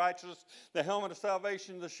breastplate of righteousness, the helmet of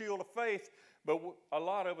salvation, the shield of faith. But a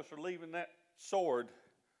lot of us are leaving that sword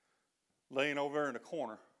laying over there in the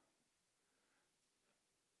corner.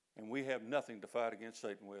 And we have nothing to fight against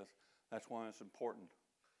Satan with. That's why it's important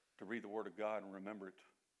to read the Word of God and remember it.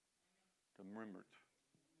 To remember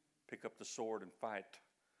it. Pick up the sword and fight.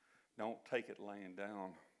 Don't take it laying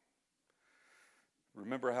down.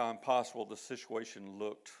 Remember how impossible the situation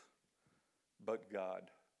looked, but God.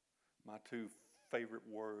 My two favorite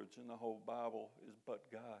words in the whole Bible is but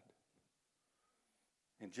God.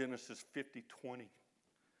 In Genesis 50:20,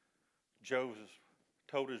 Joseph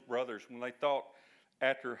told his brothers when they thought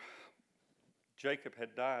after Jacob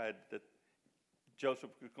had died that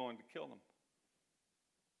Joseph was going to kill them.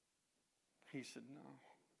 He said, no,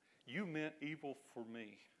 you meant evil for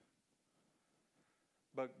me,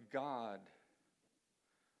 but God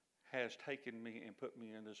has taken me and put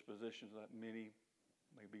me in this position so that many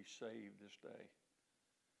may be saved this day.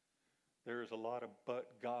 There is a lot of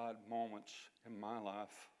but God moments in my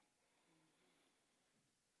life.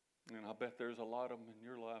 And I bet there's a lot of them in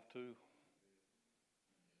your life too.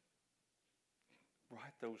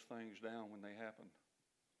 Write those things down when they happen.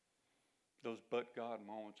 Those but God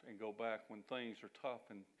moments, and go back when things are tough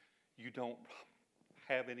and you don't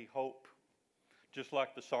have any hope. Just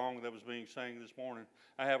like the song that was being sang this morning,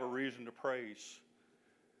 I have a reason to praise.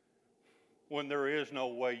 When there is no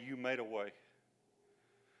way, you made a way.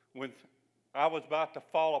 When I was about to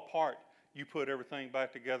fall apart, you put everything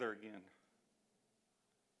back together again.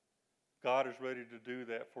 God is ready to do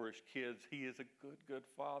that for his kids. He is a good, good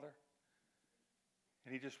father.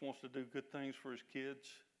 And he just wants to do good things for his kids.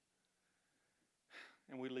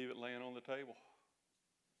 And we leave it laying on the table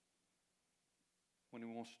when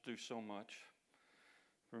he wants to do so much.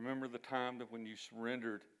 Remember the time that when you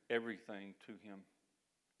surrendered everything to him.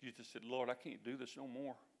 You just said, Lord, I can't do this no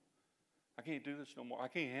more. I can't do this no more. I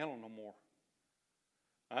can't handle no more.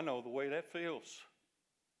 I know the way that feels.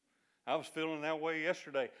 I was feeling that way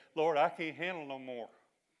yesterday. Lord, I can't handle no more.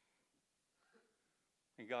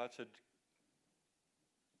 And God said,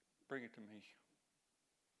 bring it to me.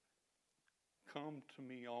 Come to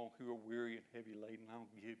me, all who are weary and heavy laden. I'll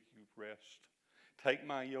give you rest. Take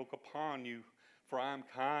my yoke upon you, for I am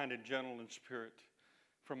kind and gentle in spirit.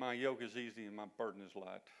 For my yoke is easy and my burden is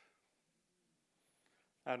light.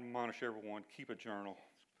 I admonish everyone, keep a journal.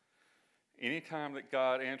 Anytime that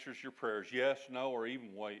God answers your prayers, yes, no, or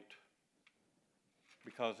even wait,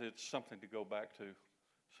 because it's something to go back to,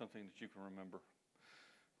 something that you can remember.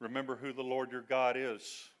 Remember who the Lord your God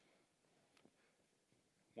is.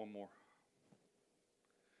 One more.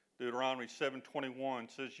 Deuteronomy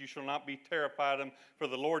 7:21 says, you shall not be terrified of them, for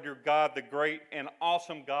the Lord your God, the great and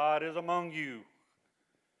awesome God, is among you.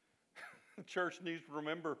 The church needs to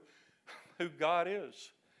remember who God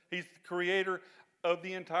is. He's the creator of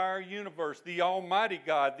the entire universe, the Almighty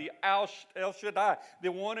God, the El Shaddai,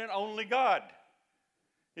 the one and only God.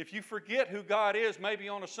 If you forget who God is, maybe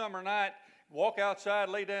on a summer night, walk outside,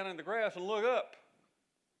 lay down in the grass, and look up.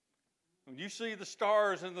 When you see the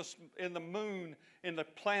stars and the moon and the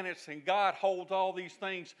planets, and God holds all these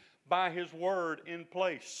things by his word in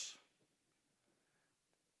place.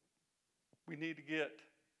 We need to get,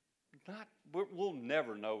 we'll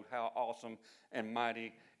never know how awesome and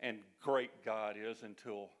mighty and great God is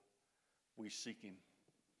until we seek him.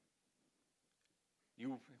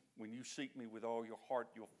 When you seek me with all your heart,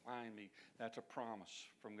 you'll find me. That's a promise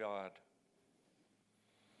from God.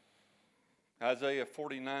 Isaiah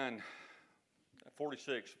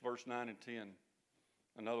 46, verse 9 and 10.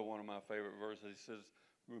 Another one of my favorite verses. He says,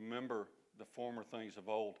 remember the former things of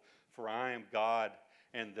old, for I am God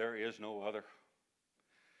and there is no other.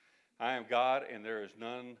 I am God and there is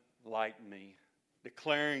none like me,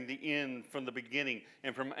 declaring the end from the beginning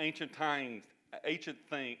and from ancient times,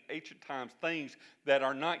 things that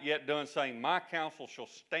are not yet done, saying, my counsel shall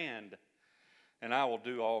stand and I will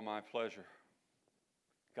do all my pleasure.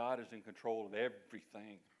 God is in control of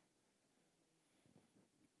everything.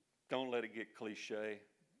 Don't let it get cliche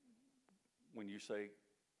when you say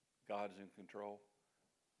God is in control.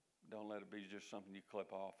 Don't let it be just something you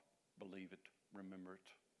clip off. Believe it. Remember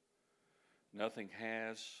it. Nothing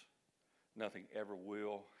has, nothing ever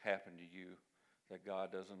will happen to you that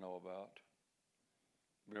God doesn't know about.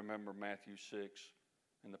 Remember Matthew 6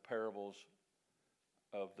 and the parables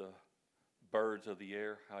of the birds of the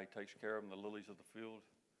air, how he takes care of them, the lilies of the field,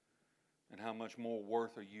 and how much more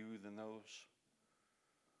worth are you than those?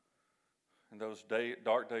 In those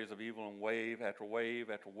dark days of evil, and wave after wave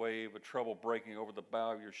after wave of trouble breaking over the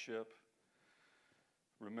bow of your ship,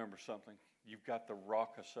 remember something. You've got the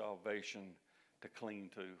rock of salvation to cling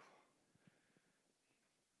to.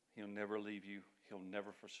 He'll never leave you. He'll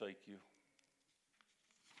never forsake you.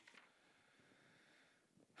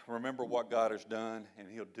 Remember what God has done,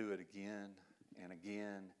 and he'll do it again and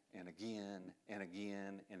again and again and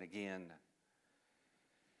again and again.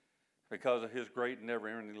 Because of his great and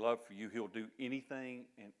never-ending love for you, he'll do anything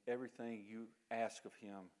and everything you ask of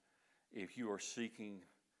him if you are seeking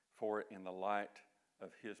for it in the light of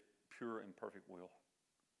his pure and perfect will.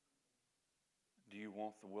 Do you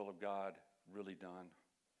want the will of God really done?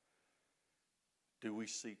 Do we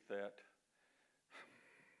seek that?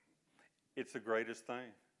 It's the greatest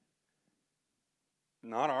thing.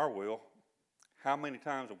 Not our will. How many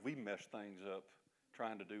times have we messed things up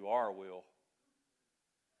trying to do our will?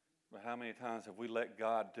 But how many times have we let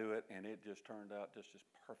God do it and it just turned out just as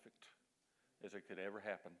perfect as it could ever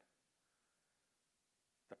happen?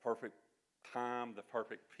 The perfect time, the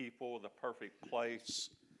perfect people, the perfect place.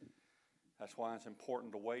 That's why it's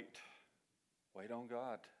important to wait. Wait on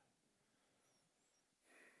God.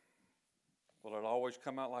 Will it always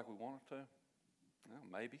come out like we want it to? Well,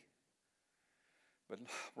 maybe. But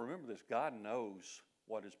remember this, God knows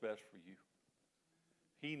what is best for you.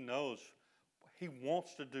 He knows. He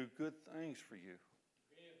wants to do good things for you.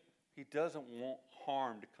 He doesn't want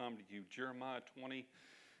harm to come to you. Jeremiah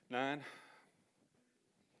 29,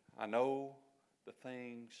 I know the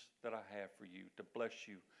things that I have for you, to bless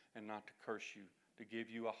you and not to curse you, to give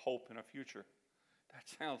you a hope and a future. That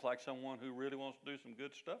sounds like someone who really wants to do some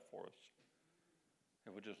good stuff for us.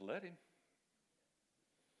 If we just let him.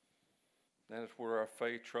 That is where our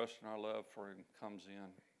faith, trust, and our love for him comes in.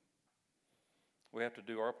 We have to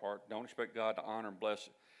do our part. Don't expect God to honor and bless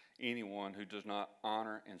anyone who does not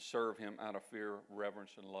honor and serve him out of fear,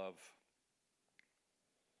 reverence, and love.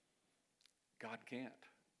 God can't.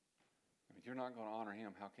 If you're not going to honor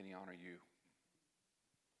him, how can he honor you?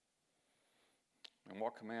 And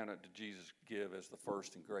what commandment did Jesus give as the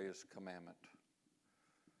first and greatest commandment?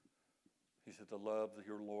 He said to love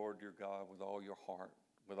your Lord, your God, with all your heart,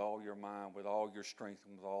 with all your mind, with all your strength,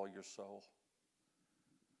 and with all your soul.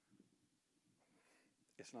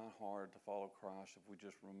 It's not hard to follow Christ if we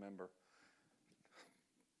just remember.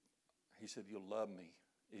 He said, you'll love me.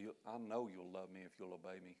 I know you'll love me if you'll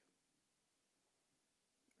obey me.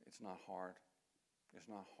 It's not hard. It's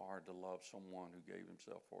not hard to love someone who gave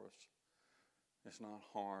himself for us. It's not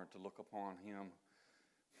hard to look upon him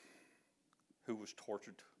who was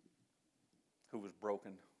tortured, who was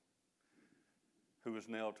broken, who was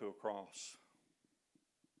nailed to a cross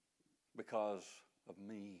because of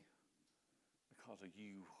me, because of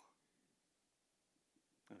you,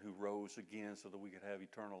 and who rose again so that we could have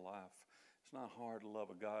eternal life. It's not hard to love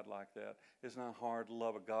a God like that. It's not hard to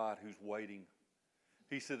love a God who's waiting.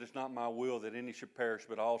 He said, it's not my will that any should perish,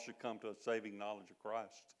 but all should come to a saving knowledge of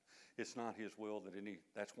Christ. It's not his will that any,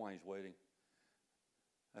 that's why he's waiting.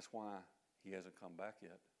 That's why he hasn't come back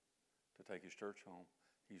yet to take his church home.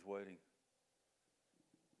 He's waiting.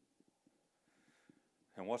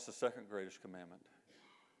 And what's the second greatest commandment?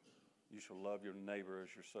 You shall love your neighbor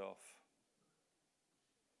as yourself.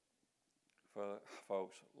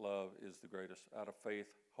 Folks, love is the greatest. Out of faith,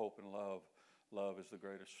 hope, and love, love is the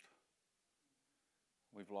greatest.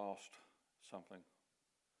 We've lost something.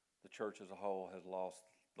 The church as a whole has lost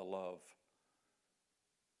the love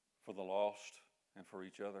for the lost and for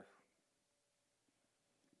each other.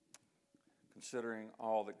 Considering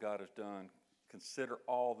all that God has done, consider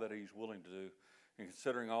all that he's willing to do, and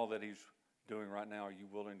considering all that he's doing right now, are you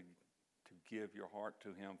willing to give your heart to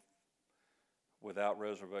him without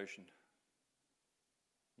reservation?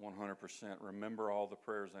 100%. Remember all the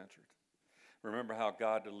prayers answered. Remember how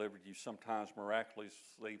God delivered you sometimes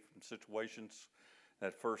miraculously from situations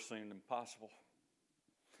that first seemed impossible.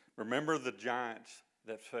 Remember the giants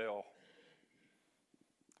that fell.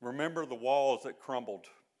 Remember the walls that crumbled,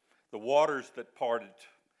 the waters that parted,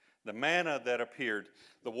 the manna that appeared,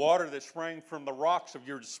 the water that sprang from the rocks of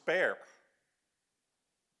your despair.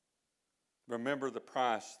 Remember the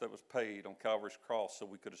price that was paid on Calvary's cross so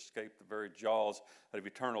we could escape the very jaws of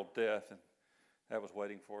eternal death, and that was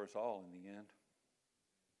waiting for us all in the end.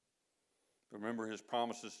 Remember his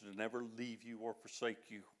promises to never leave you or forsake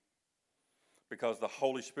you, because the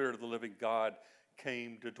Holy Spirit of the living God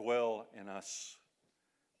came to dwell in us.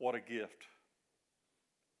 What a gift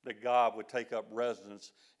that God would take up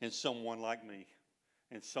residence in someone like me,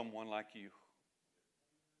 in someone like you.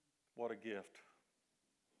 What a gift.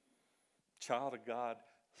 Child of God,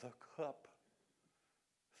 look up.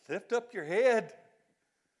 Lift up your head.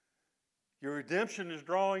 Your redemption is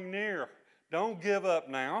drawing near. Don't give up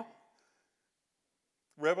now.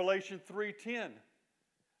 Revelation 3:10.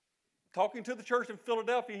 Talking to the church in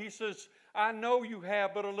Philadelphia, he says, I know you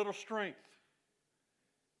have but a little strength.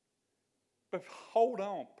 But hold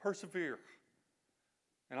on, persevere.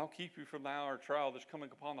 And I'll keep you from the hour of trial that's coming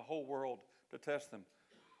upon the whole world to test them.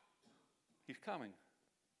 He's coming.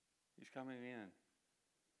 He's coming in.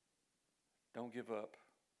 Don't give up.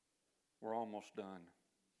 We're almost done.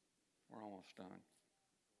 We're almost done.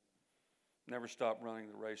 Never stop running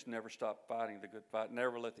the race. Never stop fighting the good fight.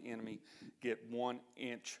 Never let the enemy get 1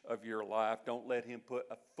 inch of your life. Don't let him put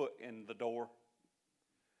a foot in the door,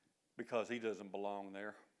 because he doesn't belong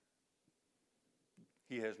there.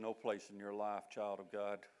 He has no place in your life, child of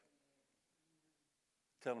God.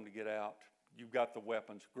 Tell him to get out. You've got the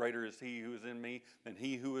weapons. Greater is he who is in me than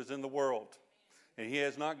he who is in the world. And he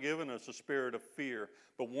has not given us a spirit of fear,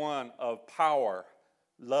 but one of power,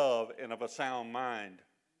 love, and of a sound mind.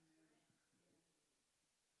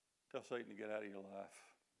 Tell Satan to get out of your life.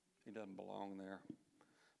 He doesn't belong there.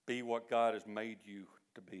 Be what God has made you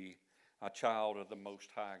to be, a child of the Most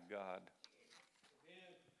High God.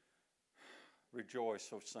 Amen. Rejoice,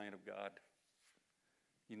 O saint of God.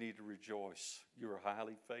 You need to rejoice. You are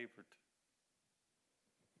highly favored.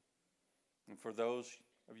 And for those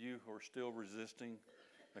of you who are still resisting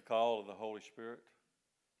the call of the Holy Spirit,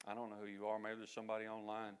 I don't know who you are. Maybe there's somebody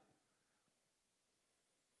online.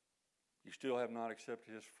 You still have not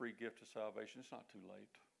accepted his free gift of salvation. It's not too late.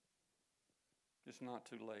 It's not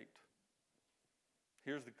too late.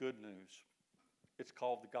 Here's the good news. It's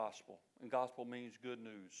called the gospel, and gospel means good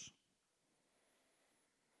news.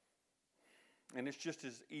 And it's just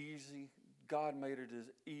as easy. God made it as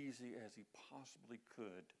easy as He possibly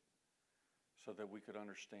could so that we could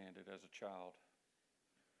understand it as a child.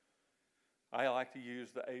 I like to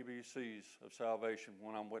use the ABCs of salvation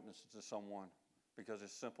when I'm witnessing to someone because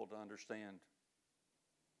it's simple to understand.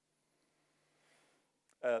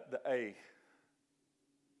 The A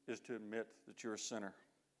is to admit that you're a sinner.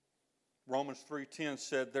 Romans 3:10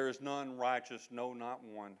 said, there is none righteous, no, not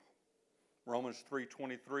one. Romans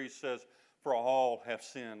 3:23 says, for all have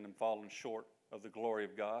sinned and fallen short of the glory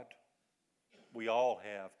of God. We all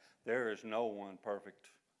have. There is no one perfect,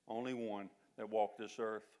 only one that walked this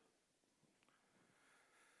earth.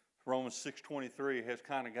 Romans 6:23 has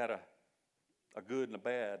kind of got a good and a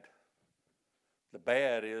bad. The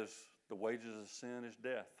bad is the wages of sin is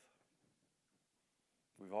death.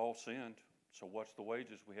 We've all sinned, so what's the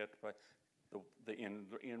wages we have to pay? The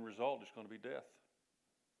end result is going to be death.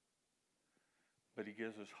 But He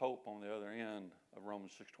gives us hope on the other end of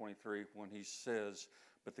Romans 6:23 when He says,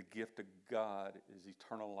 but the gift of God is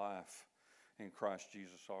eternal life in Christ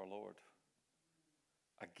Jesus our Lord.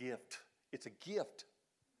 A gift. It's a gift.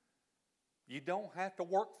 You don't have to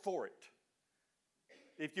work for it.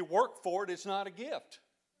 If you work for it, it's not a gift.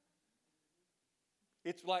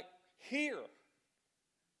 It's like here.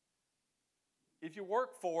 If you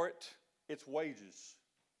work for it, it's wages.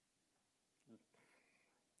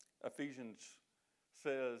 Ephesians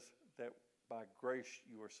says that by grace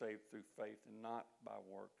you are saved through faith and not by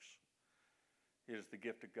works. It is the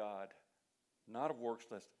gift of God, not of works,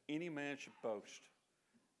 lest any man should boast.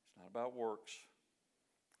 It's not about works.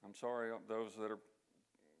 I'm sorry, those that are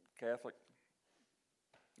Catholic,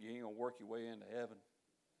 you ain't going to work your way into heaven.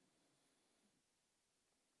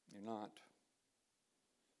 You're not.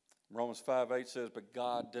 Romans 5:8 says, but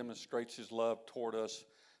God demonstrates His love toward us,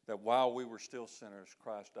 that while we were still sinners,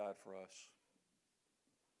 Christ died for us.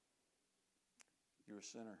 You're a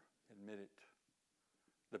sinner. Admit it.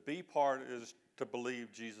 The B part is to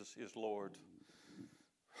believe Jesus is Lord.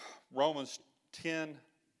 Romans 10:9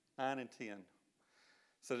 and 10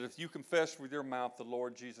 said, if you confess with your mouth the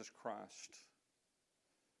Lord Jesus Christ,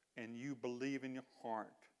 and you believe in your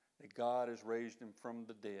heart that God has raised Him from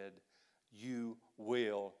the dead, you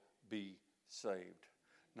will be saved.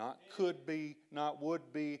 Not could be, not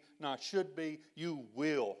would be, not should be. You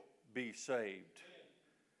will be saved.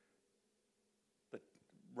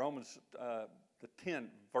 Romans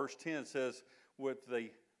verse 10 says, with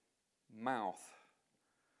the mouth,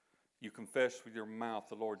 you confess with your mouth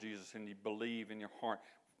the Lord Jesus, and you believe in your heart.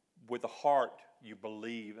 With the heart, you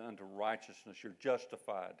believe unto righteousness. You're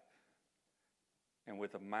justified. And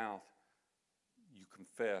with the mouth, you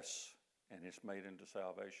confess, and it's made into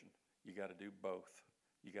salvation. You got to do both.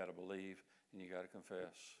 You got to believe, and you got to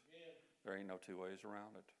confess. There ain't no two ways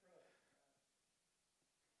around it.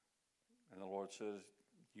 And the Lord says,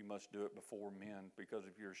 you must do it before men, because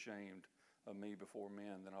if you're ashamed of me before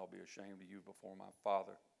men, then I'll be ashamed of you before my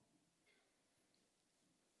Father.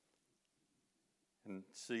 And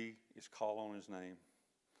C is call on His name.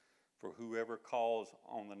 For whoever calls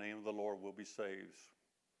on the name of the Lord will be saved.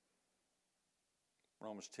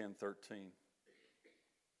 Romans 10:13.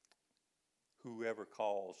 Whoever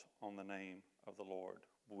calls on the name of the Lord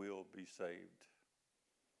will be saved.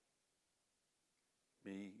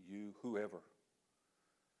 Me, you, whoever.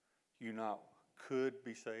 You not could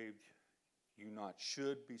be saved. You not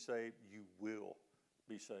should be saved. You will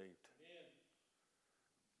be saved. Amen.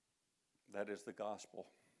 That is the gospel.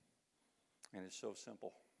 And it's so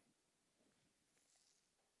simple.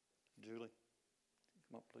 Julie,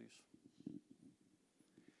 come up, please.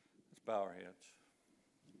 Let's bow our heads.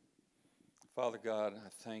 Father God, I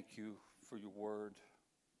thank You for Your word.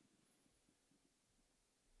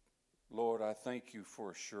 Lord, I thank You for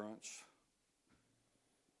assurance.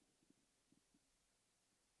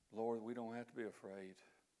 Lord, we don't have to be afraid.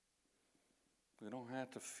 We don't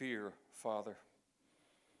have to fear, Father,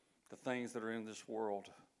 the things that are in this world,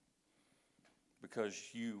 because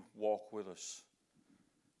You walk with us.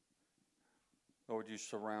 Lord, You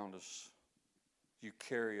surround us. You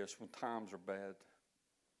carry us when times are bad.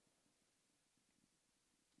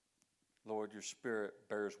 Lord, Your Spirit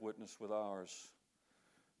bears witness with ours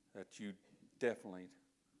that You definitely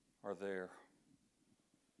are there.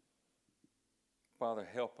 Father,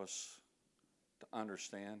 help us to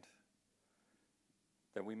understand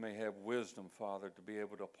that we may have wisdom, Father, to be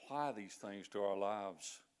able to apply these things to our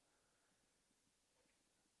lives.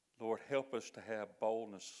 Lord, help us to have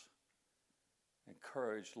boldness and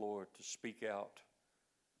courage, Lord, to speak out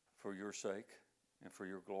for Your sake. and for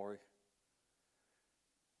your glory.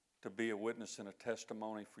 To be a witness and a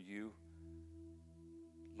testimony for you,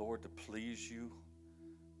 Lord, to please you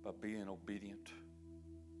by being obedient.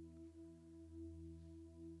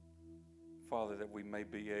 Father, that we may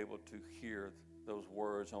be able to hear those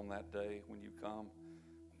words on that day when you come.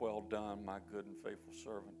 Well done, my good and faithful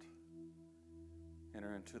servant.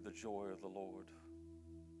 Enter into the joy of the Lord.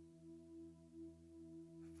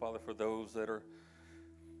 Father, for those that are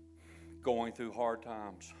going through hard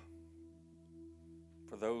times,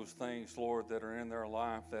 for those things, Lord, that are in their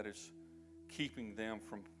life that is keeping them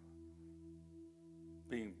from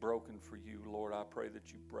being broken for you, Lord, I pray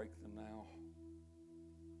that you break them now.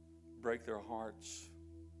 Break their hearts.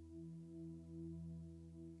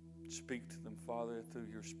 Speak to them, Father, through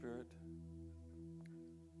your Spirit.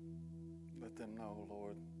 Let them know,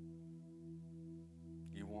 Lord,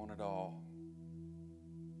 you want it all.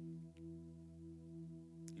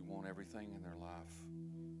 You want everything in their life.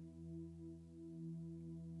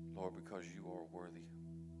 Lord, because you are worthy.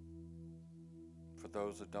 For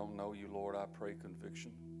those that don't know you, Lord, I pray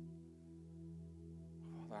conviction.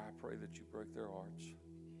 Father, I pray that you break their hearts.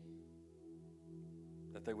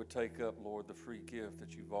 That they would take up, Lord, the free gift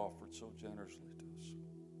that you've offered so generously to us.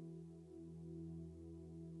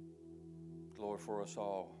 Lord, for us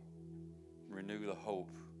all, renew the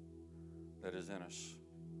hope that is in us.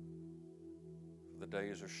 For the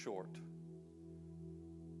days are short.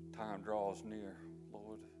 Time draws near,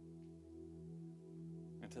 Lord.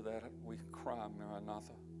 And to that we cry,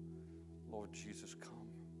 Maranatha, Lord Jesus, come.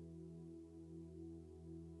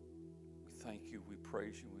 We thank you, we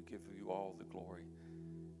praise you, we give you all the glory.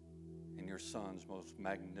 In your Son's most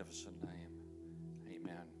magnificent name,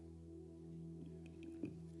 amen.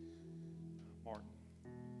 Martin,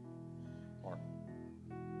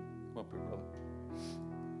 come up here, brother.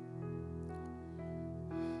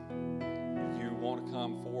 If you want to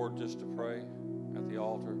come forward just to pray at the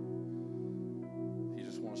altar, if you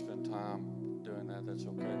just want to spend time doing that, that's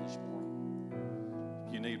okay this morning.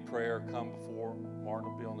 If you need prayer, come before.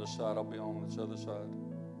 Martin will be on this side, I'll be on this other side.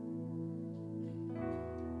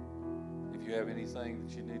 If you have anything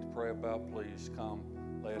that you need to pray about, please come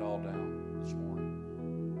lay it all down this morning.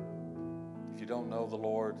 If you don't know the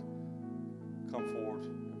Lord, come forward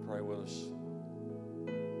and pray with us.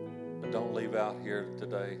 But don't leave out here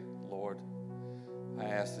today, Lord. I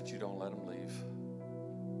ask that you don't let them leave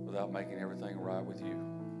without making everything right with you.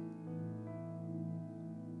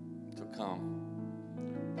 So come.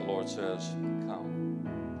 The Lord says, come.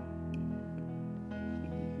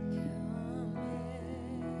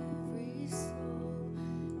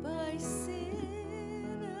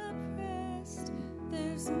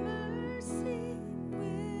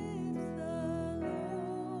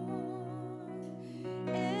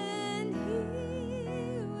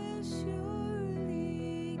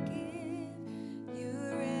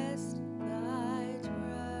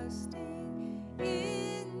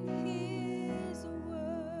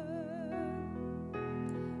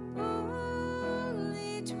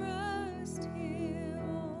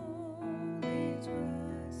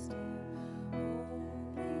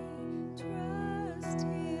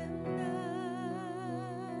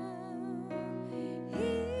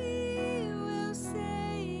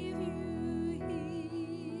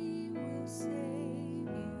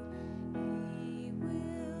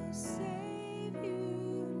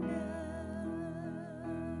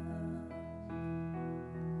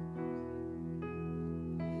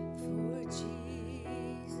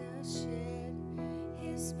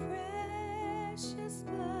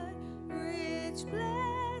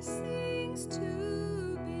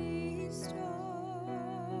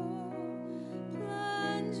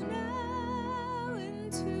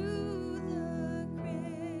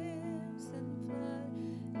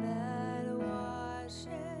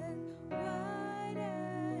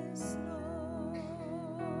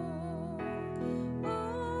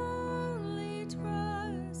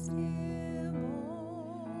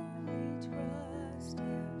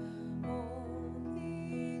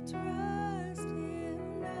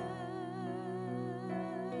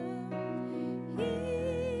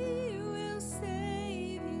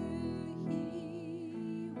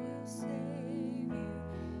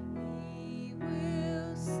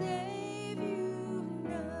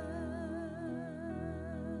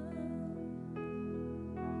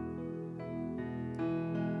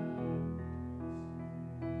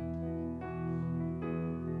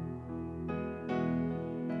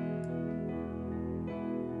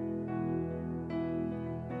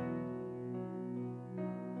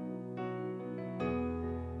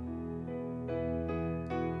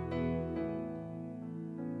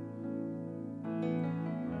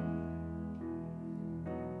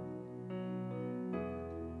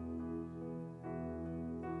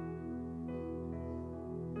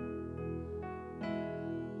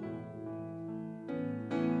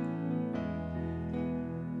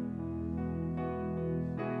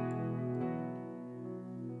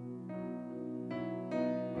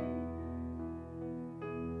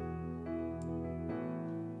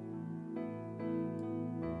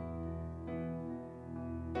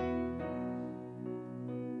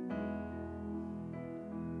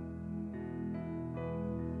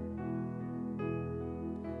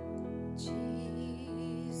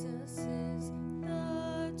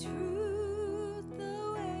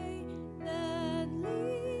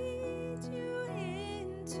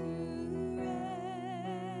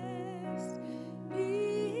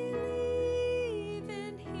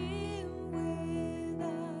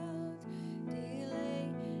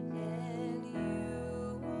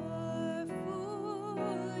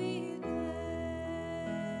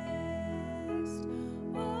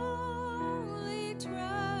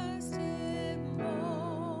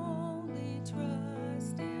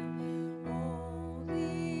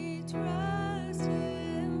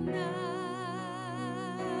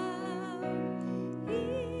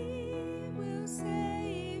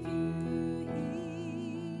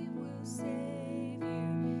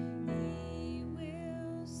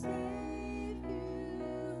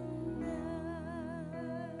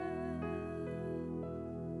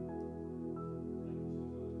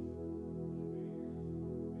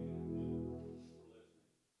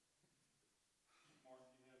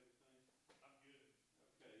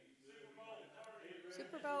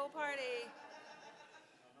 party.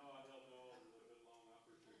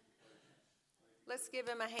 Let's give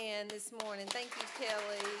him a hand this morning. Thank you,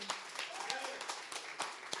 Kelly.